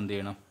നമുക്ക് എന്ത്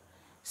ചെയ്യണം,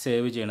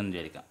 സേവ് ചെയ്യണം എന്ന്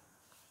വിചാരിക്കാം.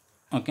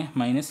 ഓക്കെ,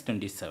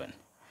 -27.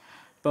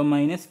 അപ്പോൾ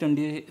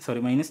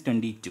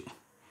 -22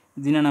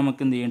 ഇതിനാണ്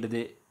നമുക്ക് എന്ത്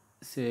ചെയ്യേണ്ടത്,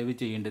 സേവ്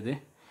ചെയ്യേണ്ടത്.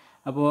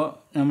 അപ്പോൾ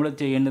നമ്മൾ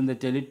ചെയ്യേണ്ടത് എന്താ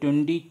വെച്ചാൽ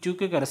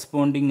 22ക്ക്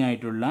കറസ്പോണ്ടിങ്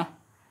ആയിട്ടുള്ള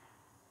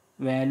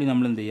വാല്യൂ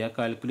നമ്മൾ എന്ത് ചെയ്യുക,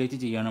 കാൽക്കുലേറ്റ്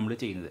ചെയ്യുകയാണ് നമ്മൾ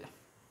ചെയ്യുന്നത്.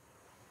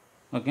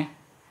 ഓക്കെ,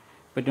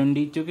 ഇപ്പോൾ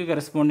 22ക്ക്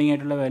കറസ്പോണ്ടിങ്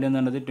ആയിട്ടുള്ള വാല്യൂ എന്ന്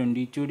പറയുന്നത്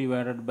 22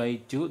 ഡിവൈഡഡ് ബൈ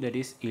 2 ദറ്റ്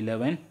ഈസ്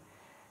 11.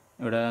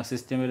 ഇവിടെ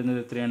സിസ്റ്റം വരുന്നത്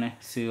എത്രയാണ്,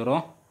 0.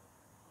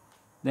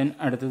 ദെൻ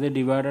അടുത്തത്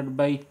ഡിവൈഡഡ്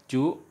ബൈ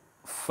 2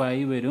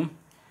 5 വരും,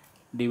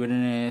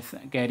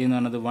 ക്യാരി എന്ന്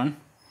പറയുന്നത് 1.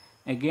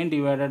 Again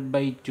divided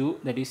by 2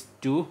 that is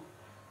 2,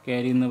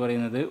 carry എന്ന്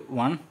പറയുന്നത്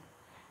 1.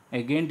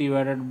 അഗെയിൻ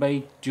ഡിവൈഡഡ് ബൈ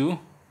 2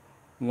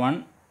 1,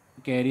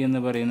 ക്യാരി എന്ന്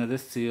പറയുന്നത്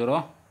 0.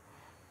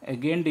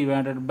 അഗെയിൻ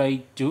ഡിവൈഡഡ് ബൈ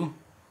 2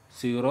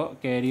 0,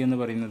 ക്യാരി എന്ന്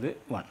പറയുന്നത്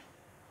 1.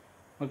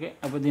 ഓക്കെ,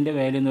 അപ്പോൾ ഇതിൻ്റെ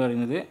വാല്യൂ എന്ന്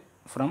പറയുന്നത്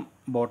ഫ്രം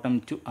ബോട്ടം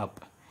ടു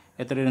അപ്പ്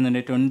എത്ര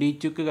വരുന്നുണ്ട്,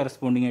 22ക്ക്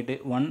കറസ്പോണ്ടിങ് ആയിട്ട്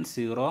 1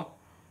 0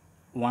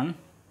 1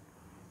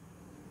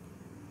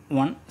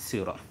 1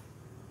 0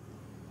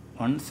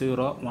 1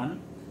 0 1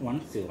 1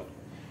 0.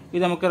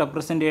 ഇത് നമുക്ക്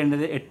റെപ്രസെൻറ്റ്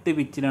ചെയ്യേണ്ടത് 8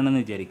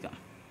 ബിറ്റിലാണെന്ന് വിചാരിക്കാം.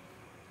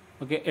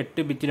 ഓക്കെ,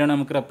 8 ബിറ്റിലാണ്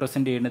നമുക്ക്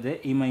റെപ്രസെൻറ്റ് ചെയ്യേണ്ടത്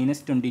ഈ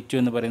 -22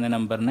 എന്ന് പറയുന്ന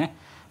നമ്പറിനെ.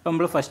 അപ്പോൾ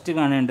നമ്മൾ ഫസ്റ്റ്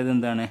കാണേണ്ടത്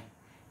എന്താണ്,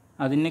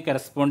 അതിന്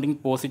കറസ്പോണ്ടിങ്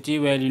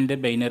പോസിറ്റീവ് വാല്യൂൻ്റെ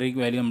ബൈനറി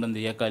വാല്യൂ നമ്മൾ എന്ത്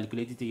ചെയ്യുക,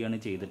 കാൽക്കുലേറ്റ് ചെയ്യുകയാണ്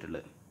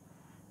ചെയ്തിട്ടുള്ളത്.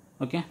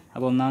 ഓക്കെ,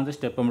 അപ്പോൾ ഒന്നാമത്തെ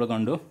സ്റ്റെപ്പ് നമ്മൾ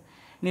കണ്ടു.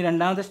 ഇനി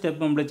രണ്ടാമത്തെ സ്റ്റെപ്പ്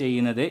നമ്മൾ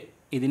ചെയ്യുന്നത്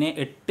ഇതിനെ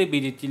 8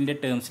 ബിറ്റിൻ്റെ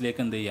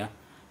ടേംസിലേക്ക് എന്ത് ചെയ്യുക,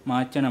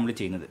 മാറ്റാണ് നമ്മൾ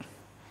ചെയ്യുന്നത്.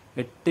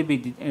 8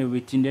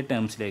 ബിറ്റിൻ്റെ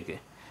ടേംസിലേക്ക്.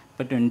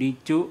 ഇപ്പോൾ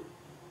 22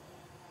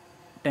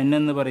 10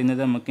 എന്ന്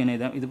പറയുന്നത് നമുക്ക് എങ്ങനെ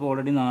എഴുതാം, ഇതിപ്പോൾ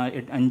ഓൾറെഡി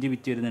 5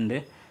 ബിറ്റ് വരുന്നുണ്ട്.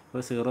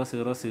 അപ്പോൾ 0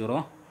 0 0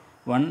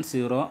 1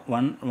 0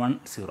 1 1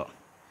 0.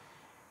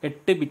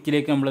 8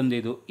 ബിറ്റിലേക്ക് നമ്മൾ എന്ത്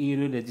ചെയ്തു, ഈ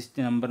ഒരു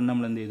രജിസ്റ്റർ നമ്പറിന്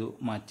നമ്മൾ എന്ത് ചെയ്തു,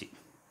 മാറ്റി.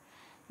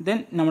 ദെൻ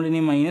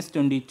നമ്മളിനി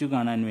 -22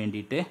 കാണാൻ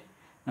വേണ്ടിയിട്ട്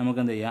നമുക്ക്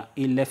എന്ത് ചെയ്യുക,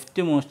 ഈ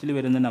ലെഫ്റ്റ് മോസ്റ്റിൽ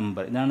വരുന്ന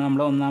നമ്പർ, ഇതാണ്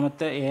നമ്മൾ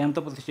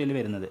ഏഴാമത്തെ പൊസിഷനിൽ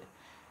വരുന്നത്.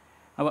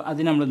 അപ്പോൾ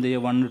അതിന് നമ്മൾ എന്ത്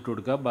ചെയ്യുക, 1 ഇട്ട്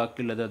കൊടുക്കുക,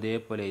 ബാക്കിയുള്ളത്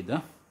അതേപോലെ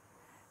എഴുതുക.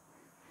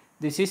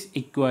 This is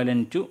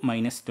equivalent to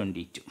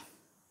 -22.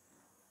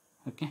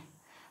 Okay,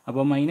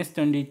 അപ്പോൾ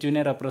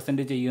 -22നെ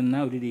റെപ്രസെൻറ്റ് ചെയ്യുന്ന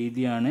ഒരു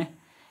രീതിയാണ്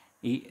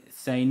ഈ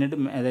സൈനഡ്,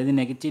 അതായത്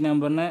നെഗറ്റീവ്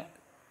നമ്പറിനെ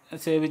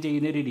സേവ്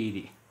ചെയ്യുന്ന ഒരു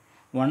രീതി.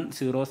 1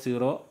 0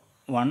 0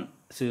 1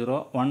 0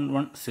 1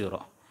 1 0.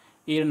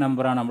 ഈ ഒരു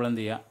നമ്പറാണ് നമ്മൾ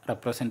എന്ത് ചെയ്യുക,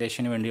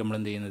 റെപ്രസെൻറ്റേഷന് വേണ്ടി നമ്മൾ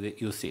എന്ത് ചെയ്യുന്നത്,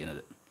 യൂസ്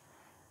ചെയ്യുന്നത്.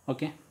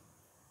 ഓക്കെ,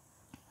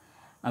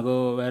 അപ്പോൾ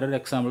വേറൊരു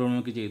എക്സാമ്പിൾ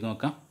നമുക്ക് ചെയ്ത്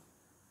നോക്കാം.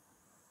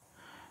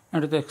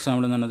 അടുത്ത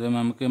എക്സാമ്പിൾ എന്ന് പറയുന്നത്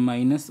നമുക്ക്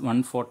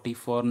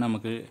 -144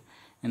 നമുക്ക്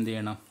എന്ത്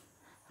ചെയ്യണം,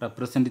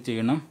 റെപ്രസെൻറ്റ്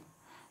ചെയ്യണം.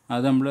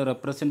 അത് നമ്മൾ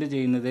റെപ്രസെൻറ്റ്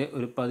ചെയ്യുന്നത്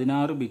ഒരു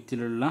 16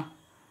 ബിറ്റിലുള്ള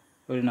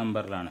ഒരു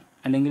നമ്പറിലാണ്,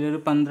 അല്ലെങ്കിൽ ഒരു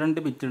 12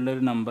 ബിറ്റുള്ള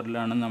ഒരു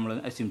നമ്പറിലാണ് നമ്മൾ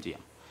അസ്യൂം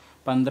ചെയ്യാം.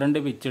 12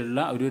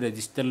 ബിറ്റുള്ള ഒരു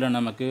രജിസ്റ്ററിലാണ്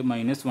നമുക്ക്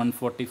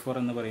 -144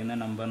 എന്ന് പറയുന്ന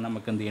നമ്പർ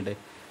നമുക്ക് എന്ത് ചെയ്യേണ്ടത്,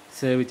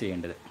 സേവ്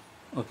ചെയ്യേണ്ടത്.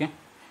 ഓക്കെ,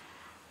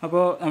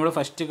 അപ്പോൾ നമ്മൾ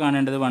ഫസ്റ്റ്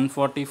കാണേണ്ടത്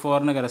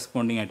 144ന്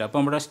കറസ്പോണ്ടിങ് ആയിട്ട്. അപ്പോൾ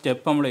നമ്മുടെ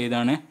സ്റ്റെപ്പ് നമ്മൾ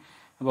ഇതാണ്.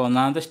 അപ്പോൾ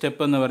ഒന്നാമത്തെ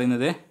സ്റ്റെപ്പ് എന്ന്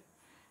പറയുന്നത്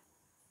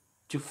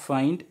to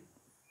find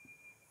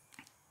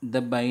the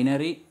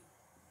binary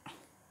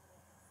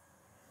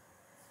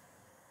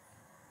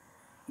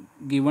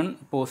given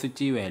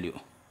positive value.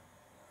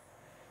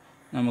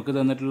 നമുക്ക്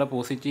തന്നിട്ടുള്ള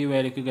പോസിറ്റീവ്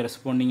വാല്യൂക്ക്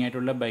കറസ്പോണ്ടിങ്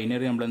ആയിട്ടുള്ള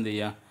ബൈനറി നമ്മൾ എന്ത്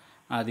ചെയ്യുക,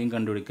 ആദ്യം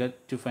കണ്ടുപിടിക്കുക.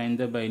 To find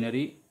the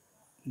binary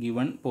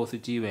given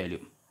positive value.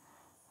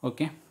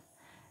 Okay,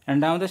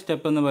 രണ്ടാമത്തെ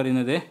സ്റ്റെപ്പ് എന്ന്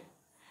പറയുന്നത്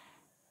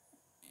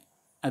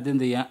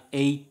അതെന്ത് ചെയ്യുക,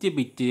 8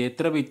 ബിറ്റ്,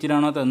 എത്ര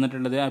ബിറ്റിലാണോ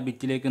തന്നിട്ടുള്ളത് ആ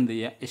ബിറ്റിലേക്ക് എന്ത്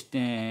ചെയ്യുക,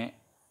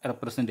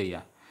 റെപ്രസെൻറ്റ്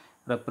ചെയ്യുക.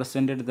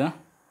 Represented the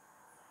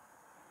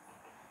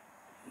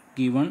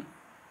given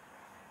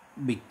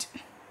bit.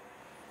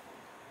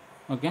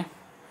 Okay,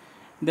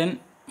 then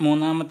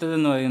മൂന്നാമത്തെ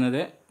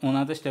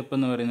സ്റ്റെപ്പ്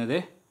എന്ന് പറയുന്നത്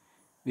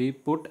we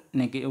put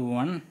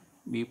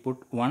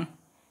 1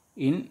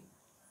 in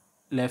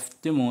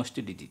left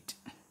most digit,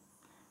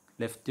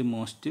 left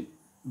most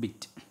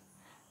bit.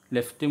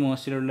 Left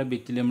മോസ്റ്റിലുള്ള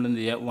ബിറ്റിൽ നമ്മൾ എന്ത്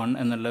ചെയ്യുക, 1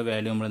 എന്നുള്ള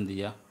വാല്യൂ നമ്മൾ എന്ത്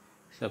ചെയ്യുക,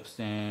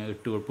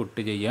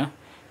 പുട്ട് ചെയ്യുക.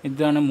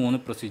 ഇതാണ് 3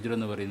 പ്രൊസീജിയർ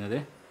എന്ന് പറയുന്നത്.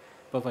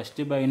 അപ്പോൾ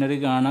ഫസ്റ്റ് ബൈനറി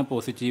കാണാൻ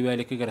പോസിറ്റീവ്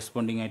വാല്യൂക്ക്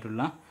കറസ്പോണ്ടിങ്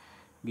ആയിട്ടുള്ള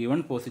ഗിവൺ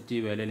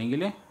പോസിറ്റീവ് വാല്യൂ,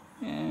 അല്ലെങ്കിൽ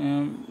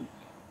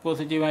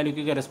പോസിറ്റീവ്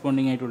വാല്യൂക്ക്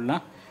കറസ്പോണ്ടിങ് ആയിട്ടുള്ള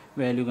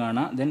വാല്യൂ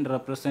കാണാം. Then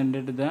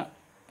represented the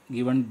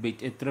given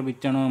bit, എത്ര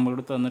ബിറ്റാണോ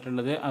നമ്മളോട്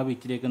തന്നിട്ടുള്ളത് ആ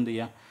ബിറ്റിലേക്ക് എന്ത്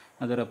ചെയ്യുക,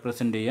 അത്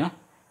റെപ്രസെൻറ്റ് ചെയ്യുക.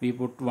 We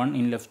put 1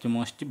 in left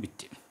most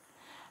bit.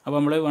 അപ്പോൾ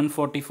നമ്മൾ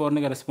 144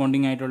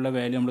 കറസ്പോണ്ടിങ് ആയിട്ടുള്ള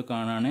വാല്യൂ നമ്മൾ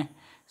കാണുകയാണ്.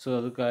 സോ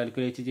അത്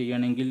കാൽക്കുലേറ്റ്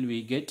ചെയ്യുകയാണെങ്കിൽ വി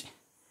ഗെറ്റ്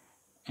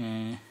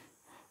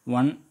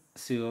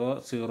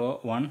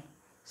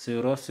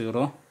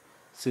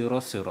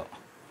 10010000.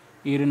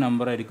 ഈ ഒരു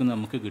നമ്പറായിരിക്കും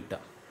നമുക്ക് കിട്ടുക.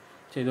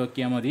 ചെയ്ത്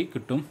നോക്കിയാൽ മതി,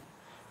 കിട്ടും.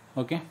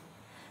 ഓക്കെ.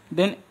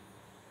 ദെൻ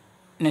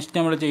നെക്സ്റ്റ്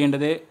നമ്മൾ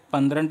ചെയ്യേണ്ടത്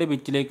 12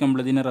 ബിറ്റിലേക്ക്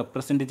നമ്മളിതിനെ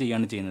റെപ്രസെൻറ്റ്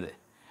ചെയ്യുകയാണ് ചെയ്യുന്നത്.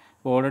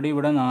 അപ്പോൾ ഓൾറെഡി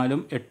ഇവിടെ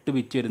 4ഉം 8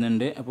 ബിറ്റ്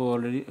വരുന്നുണ്ട്. അപ്പോൾ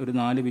ഓൾറെഡി ഒരു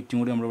 4 ബിറ്റും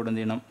കൂടി നമ്മളിവിടെ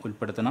എന്ത് ചെയ്യണം,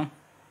 ഉൾപ്പെടുത്തണം.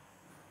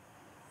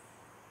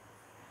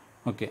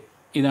 ഓക്കെ,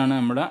 ഇതാണ്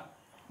നമ്മുടെ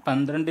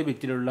 12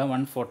 ബിറ്റിലുള്ള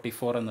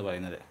 144 എന്ന്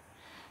പറയുന്നത്.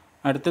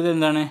 അടുത്തത്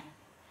എന്താണ്,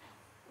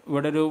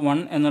 ഇവിടെ ഒരു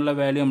 1 എന്നുള്ള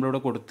വാല്യൂ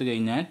നമ്മളിവിടെ കൊടുത്തു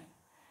കഴിഞ്ഞാൽ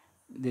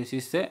this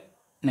is A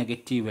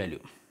negative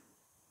value.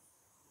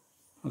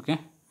 Okay,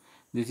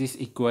 this is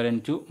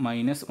equivalent to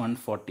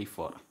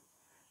 -144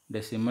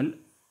 decimal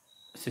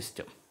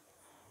system.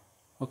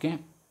 Okay,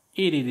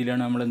 ഈ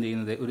രീതിയിലാണ് നമ്മൾ എന്ത്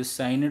ചെയ്യുന്നത്, ഒരു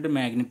സൈനഡ്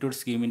മാഗ്നിറ്റ്യൂഡ്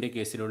സ്കീമിൻ്റെ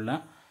കേസിലുള്ള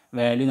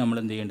വാല്യൂ നമ്മൾ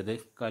എന്ത് ചെയ്യേണ്ടത്,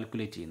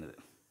 കാൽക്കുലേറ്റ് ചെയ്യുന്നത്.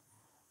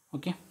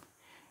 ഓക്കെ,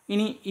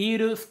 ഇനി ഈ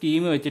ഒരു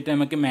സ്കീം വെച്ചിട്ട്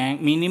നമുക്ക്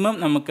മിനിമം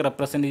നമുക്ക്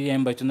റെപ്രസെൻറ്റ്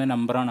ചെയ്യാൻ പറ്റുന്ന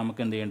നമ്പറാണ്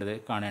നമുക്ക് എന്ത് ചെയ്യേണ്ടത്,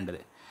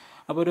 കാണേണ്ടത്.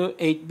 അപ്പോൾ ഒരു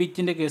 8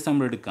 ബിറ്റിൻ്റെ കേസ്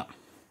നമ്മൾ എടുക്കാം.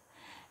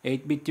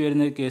 8 ബിറ്റ്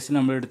വരുന്ന കേസ്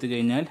നമ്മൾ എടുത്തു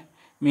കഴിഞ്ഞാൽ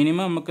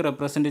മിനിമം നമുക്ക്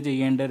റെപ്രസെൻറ്റ്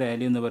ചെയ്യേണ്ട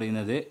വാല്യൂ എന്ന്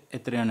പറയുന്നത്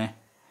എത്രയാണ്,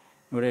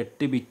 ഇവിടെ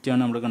 8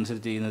 ബിറ്റാണ് നമ്മൾ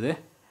കൺസിഡർ ചെയ്യുന്നത്.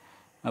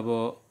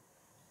 അപ്പോൾ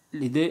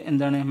ഇത്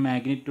എന്താണ്,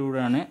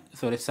 മാഗ്നിറ്റ്യൂഡാണ്,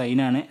 സോറി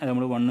സൈനാണ്, അത്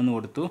നമ്മൾ 1 എന്ന്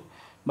കൊടുത്തു.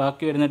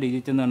 ബാക്കി വരുന്ന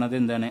ഡിജിറ്റ് എന്ന് പറഞ്ഞത്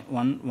എന്താണ്,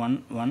 1 1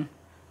 1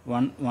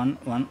 1 1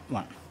 1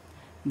 1.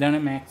 ഇതാണ്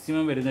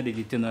മാക്സിമം വരുന്ന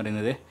ഡിജിറ്റ് എന്ന്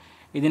പറയുന്നത്.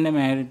 ഇതിൻ്റെ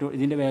മാഗ്നിറ്റ്യൂഡ്,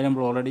 ഇതിൻ്റെ വാല്യൂ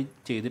നമ്മൾ ഓൾറെഡി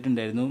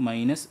ചെയ്തിട്ടുണ്ടായിരുന്നു,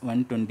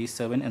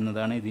 -127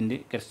 എന്നതാണ് ഇതിൻ്റെ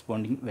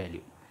കറസ്പോണ്ടിങ്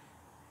വാല്യൂ.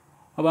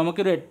 അപ്പോൾ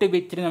നമുക്കൊരു 8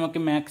 ബിറ്റിൽ നമുക്ക്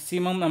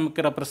മാക്സിമം നമുക്ക്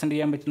റെപ്രസെൻറ്റ്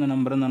ചെയ്യാൻ പറ്റുന്ന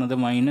നമ്പർ എന്ന് പറയുന്നത്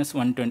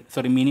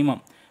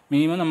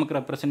മിനിമം നമുക്ക്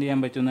റെപ്രസെൻറ്റ് ചെയ്യാൻ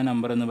പറ്റുന്ന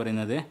നമ്പർ എന്ന്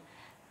പറയുന്നത്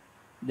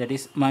that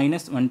is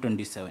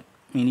 -127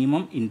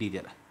 minimum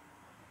integer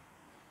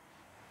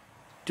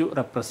to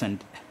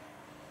represent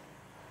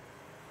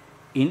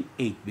in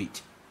 8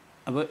 bit.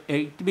 അപ്പോൾ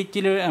 8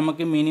 ബിറ്റിൽ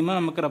നമുക്ക് മിനിമം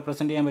നമുക്ക്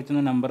റെപ്രസെൻറ്റ് ചെയ്യാൻ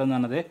പറ്റുന്ന നമ്പർ എന്ന്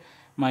പറയുന്നത്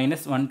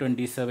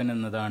 -127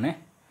 എന്നതാണ്.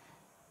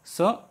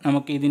 സോ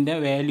നമുക്ക് ഇതിൻ്റെ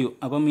വാല്യൂ,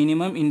 അപ്പോൾ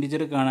മിനിമം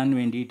ഇൻറ്റീജർ കാണാൻ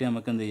വേണ്ടിയിട്ട്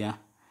നമുക്ക് എന്ത് ചെയ്യാം,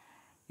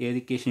 ഏത്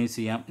ഇക്വേഷൻ യൂസ്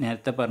ചെയ്യാം,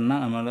 നേരത്തെ പറഞ്ഞ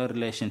നമ്മളെ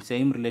റിലേഷൻ,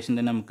 സെയിം റിലേഷൻ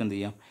തന്നെ നമുക്ക് എന്ത്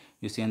ചെയ്യാം,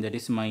 യൂസ് ചെയ്യാം. ദാറ്റ്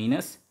ഈസ്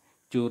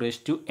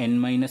 -2n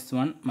 -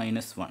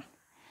 1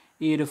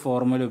 ഈ ഒരു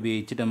ഫോർമുല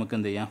ഉപയോഗിച്ചിട്ട് നമുക്ക്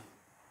എന്ത് ചെയ്യാം,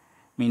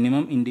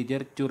 minimum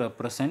integer to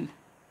represent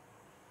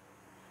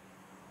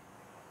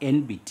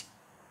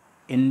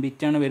n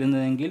ബിറ്റാണ്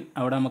വരുന്നതെങ്കിൽ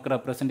അവിടെ നമുക്ക്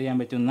റെപ്രസെൻറ്റ് ചെയ്യാൻ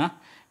പറ്റുന്ന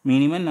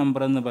മിനിമം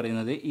നമ്പർ എന്ന്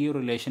പറയുന്നത് ഈ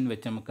റിലേഷൻ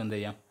വെച്ച് നമുക്ക് എന്ത്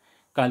ചെയ്യാം,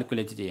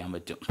 കാൽക്കുലേറ്റ് ചെയ്യാൻ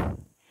പറ്റും.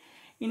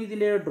 ഇനി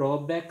ഇതിൻ്റെ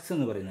ഡ്രോബാക്സ്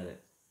എന്ന് പറയുന്നത്,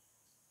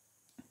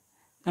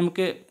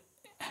 നമുക്ക്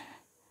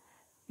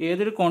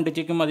ഏതൊരു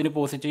ക്വാണ്ടിറ്റിക്കും അതിന്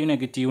പോസിറ്റീവ്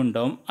നെഗറ്റീവ്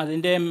ഉണ്ടാവും.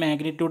 അതിൻ്റെ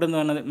മാഗ്നിറ്റ്യൂഡ് എന്ന്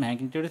പറഞ്ഞത്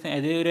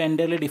അത് ഒരു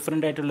എൻ്റർലി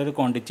ഡിഫറെൻ്റ് ആയിട്ടുള്ളൊരു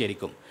ക്വാണ്ടിറ്റി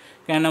ആയിരിക്കും.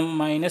 കാരണം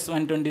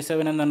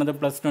 -127 എന്ന് പറഞ്ഞത്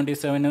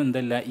 +27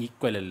 എന്തല്ല,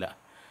 ഈക്വൽ അല്ല.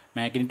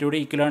 മാഗ്നിറ്റ്യൂഡ്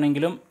ഈക്വൽ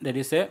ആണെങ്കിലും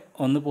ദറ്റ് ഈസ്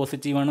ഒന്ന്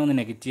പോസിറ്റീവാണ്, ഒന്ന്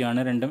നെഗറ്റീവാണ്,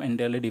 രണ്ടും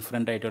എൻ്റർലി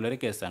ഡിഫറെൻ്റ് ആയിട്ടുള്ളൊരു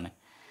കേസാണ്.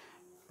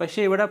 പക്ഷേ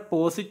ഇവിടെ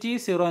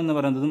 +0 എന്ന്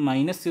പറയുന്നതും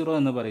 -0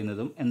 എന്ന്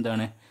പറയുന്നതും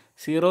എന്താണ്,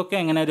 സീറോക്ക്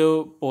എങ്ങനെ ഒരു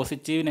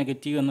പോസിറ്റീവ്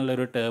നെഗറ്റീവ്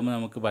എന്നുള്ളൊരു ടേം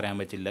നമുക്ക് പറയാൻ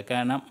പറ്റില്ല.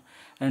 കാരണം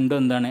രണ്ടും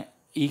എന്താണ്,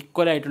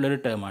 ഈക്വൽ ആയിട്ടുള്ളൊരു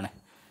ടേമാണ്.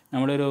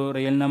 നമ്മളൊരു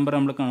റിയൽ നമ്പർ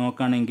നമ്മൾ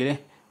നോക്കുകയാണെങ്കിൽ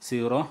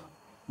 0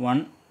 1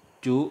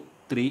 2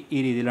 3 ഈ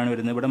രീതിയിലാണ്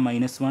വരുന്നത്. ഇവിടെ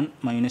 -1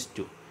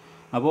 -2.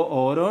 അപ്പോൾ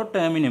ഓരോ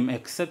ടേമിനും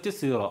എക്സെപ്റ്റ്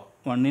 0,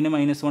 1ന്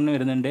 -1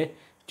 വരുന്നുണ്ട്,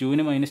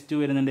 2ന് -2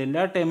 വരുന്നുണ്ട്,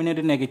 എല്ലാ ടേമിനും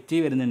ഒരു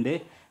നെഗറ്റീവ് വരുന്നുണ്ട്.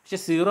 പക്ഷേ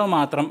 0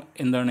 മാത്രം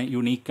എന്താണ്,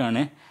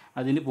 യുണീക്കാണ്,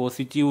 അതിന്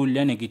പോസിറ്റീവും ഇല്ല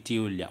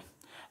നെഗറ്റീവും ഇല്ല.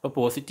 അപ്പോൾ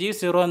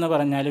 +0 എന്ന്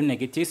പറഞ്ഞാലും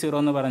 -0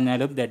 എന്ന്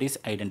പറഞ്ഞാലും ദാറ്റ് ഈസ്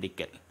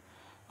ഐഡൻറ്റിക്കൽ.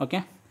 ഓക്കെ,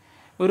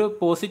 ഒരു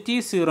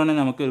 +0നെ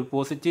നമുക്ക് ഒരു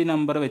പോസിറ്റീവ്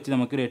നമ്പർ വെച്ച്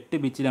നമുക്കൊരു 8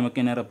 ബിറ്റിൽ നമുക്ക്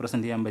എന്നെ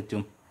റെപ്രസെൻറ്റ് ചെയ്യാൻ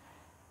പറ്റും.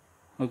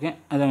 ഓക്കെ,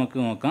 അത് നമുക്ക്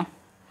നോക്കാം.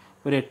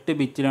 ഒരു 8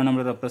 ബിറ്റിലാണ്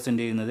നമ്മൾ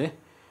റെപ്രസെൻറ്റ് ചെയ്യുന്നത്.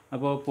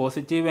 അപ്പോൾ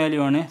പോസിറ്റീവ്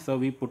വാല്യൂ ആണ്, so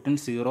we put in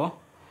 0.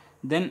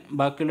 Then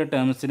ബാക്കിയുള്ള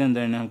ടേംസിൽ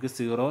എന്താണ്, നമുക്ക്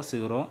 0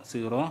 0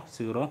 0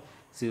 0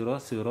 0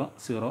 0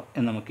 0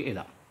 എന്ന് നമുക്ക്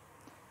എഴുതാം.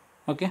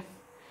 ഓക്കെ,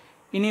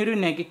 ഇനി ഒരു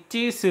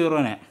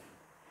 -0നെ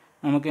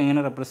നമുക്ക്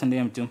എങ്ങനെ റെപ്രസെൻറ്റ്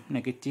ചെയ്യാൻ പറ്റും,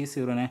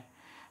 -0നെ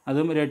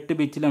അതും ഒരു 8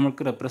 ബിറ്റിൽ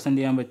നമുക്ക് റെപ്രസെൻറ്റ്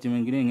ചെയ്യാൻ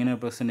പറ്റുമെങ്കിൽ എങ്ങനെ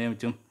റെപ്രസെൻറ്റ് ചെയ്യാൻ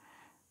പറ്റും.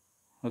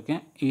 ഓക്കെ,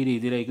 ഈ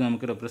രീതിയിലായിരിക്കും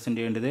നമുക്ക് റെപ്രസെൻറ്റ്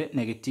ചെയ്യേണ്ടത്.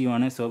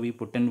 നെഗറ്റീവാണ്, സോ വി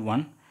പുട്ട് ഇൻ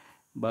 1.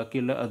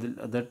 ബാക്കിയുള്ള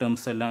അതർ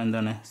ടേംസ് എല്ലാം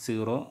എന്താണ്,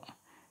 0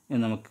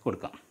 എന്ന് നമുക്ക്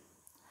കൊടുക്കാം.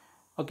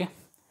 ഓക്കെ,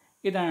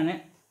 ഇതാണ്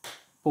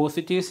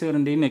പോസിറ്റീവ്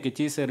 0ൻ്റെയും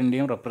നെഗറ്റീവ്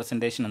 0ൻ്റെയും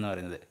റെപ്രസെൻറ്റേഷൻ എന്ന്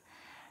പറയുന്നത്.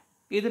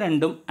 ഇത്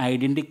രണ്ടും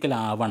ഐഡൻറ്റിക്കൽ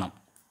ആവണം.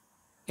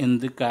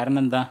 കാരണം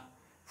എന്താ,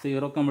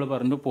 0ക്ക് നമ്മൾ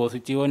പറഞ്ഞു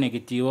പോസിറ്റീവോ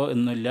നെഗറ്റീവോ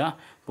ഒന്നുമില്ല.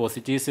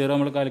 പോസിറ്റീവ് 0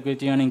 നമ്മൾ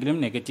കാൽക്കുലേറ്റ് ചെയ്യുകയാണെങ്കിലും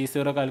നെഗറ്റീവ്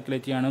 0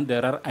 കാൽക്കുലേറ്റ് ചെയ്യുകയാണെങ്കിലും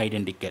ദർ ആർ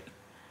ഐഡൻറ്റിക്കൽ,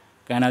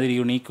 കാരണം അതൊരു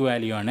യുണീക്ക്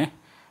വാല്യൂ ആണ്.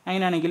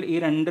 അങ്ങനെയാണെങ്കിൽ ഈ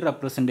രണ്ട്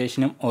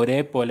റെപ്രസെൻറ്റേഷനും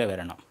ഒരേപോലെ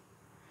വരണം.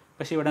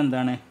 പക്ഷേ ഇവിടെ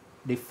എന്താണ്,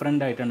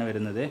 ഡിഫറെൻ്റ് ആയിട്ടാണ്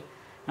വരുന്നത്.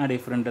 ആ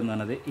ഡിഫറെൻ്റ് എന്ന്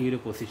പറയുന്നത് ഈ ഒരു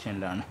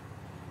പൊസിഷനിലാണ്.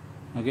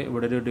 ഓക്കെ,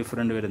 ഇവിടെ ഒരു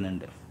ഡിഫറെൻ്റ്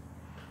വരുന്നുണ്ട്.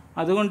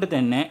 അതുകൊണ്ട്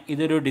തന്നെ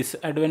ഇതൊരു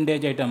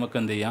ഡിസ്അഡ്വാൻറ്റേജ് ആയിട്ട് നമുക്ക്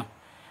എന്ത് ചെയ്യാം,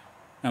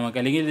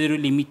 അല്ലെങ്കിൽ ഇതൊരു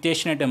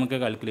ലിമിറ്റേഷനായിട്ട് നമുക്ക്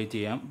കാൽക്കുലേറ്റ്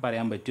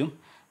പറയാൻ പറ്റും.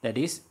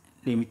 ദാറ്റ് ഈസ്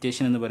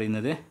ലിമിറ്റേഷൻ എന്ന്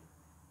പറയുന്നത്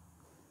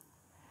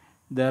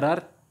there are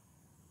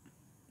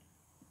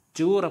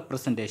to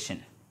representation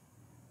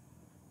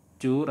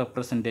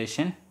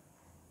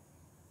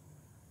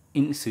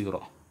in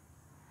zero.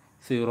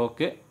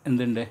 സീറോക്ക്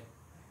എന്തുണ്ട്?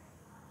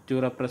 To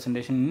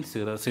representation in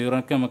zero.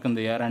 സീറോക്ക് നമുക്ക്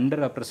എന്ത് ചെയ്യുക? 2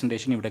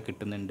 റെപ്രസെൻറ്റേഷൻ ഇവിടെ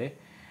കിട്ടുന്നുണ്ട്.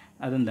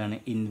 അതെന്താണ്?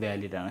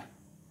 ഇൻവാലിഡാണ്.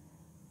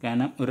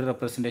 കാരണം ഒരു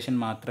റെപ്രസെൻറ്റേഷൻ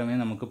മാത്രമേ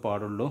നമുക്ക്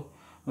പാടുള്ളൂ.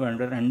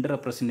 2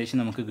 റെപ്രസെൻറ്റേഷൻ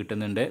നമുക്ക്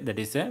കിട്ടുന്നുണ്ട്.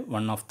 That is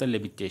one of the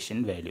limitation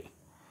value.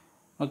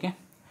 Okay.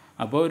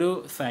 അപ്പോൾ ഒരു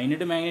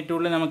സൈനഡ്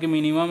മാഗ്നിറ്റ്യൂഡിൽ നമുക്ക്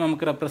മിനിമം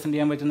നമുക്ക് റെപ്രസെൻറ്റ്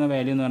ചെയ്യാൻ പറ്റുന്ന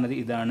വാല്യൂ എന്ന് പറയുന്നത്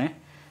ഇതാണ്.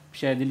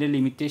 പക്ഷേ അതിൻ്റെ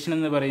ലിമിറ്റേഷൻ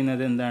എന്ന്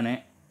പറയുന്നത് എന്താണ്?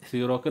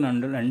 സീറോക്ക്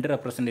 2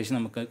 റെപ്രസെൻറ്റേഷൻ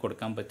നമുക്ക്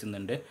കൊടുക്കാൻ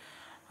പറ്റുന്നുണ്ട്.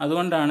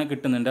 അതുകൊണ്ടാണ്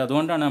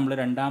നമ്മൾ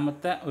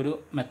രണ്ടാമത്തെ ഒരു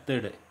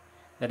method,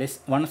 that is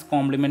once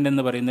compliment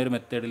എന്ന് പറയുന്ന ഒരു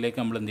മെത്തേഡിലേക്ക്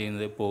നമ്മൾ എന്ത്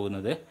ചെയ്യുന്നത്?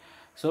 പോകുന്നത്.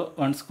 സോ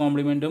വൺസ്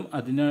കോംപ്ലിമെൻറ്റും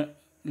അതിന്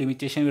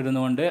ലിമിറ്റേഷൻ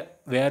വിടുന്നതുകൊണ്ട്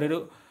വേറൊരു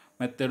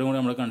മെത്തേഡും കൂടി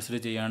നമ്മൾ കൺസിഡർ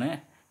ചെയ്യുകയാണ്,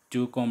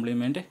 2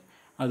 കോംപ്ലിമെൻറ്റ്.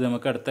 അത്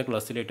നമുക്ക് അടുത്ത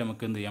ക്ലാസ്സിലായിട്ട്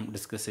നമുക്ക് എന്ത് ചെയ്യാം?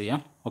 ഡിസ്കസ്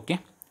ചെയ്യാം. Okay,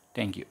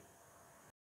 thank you.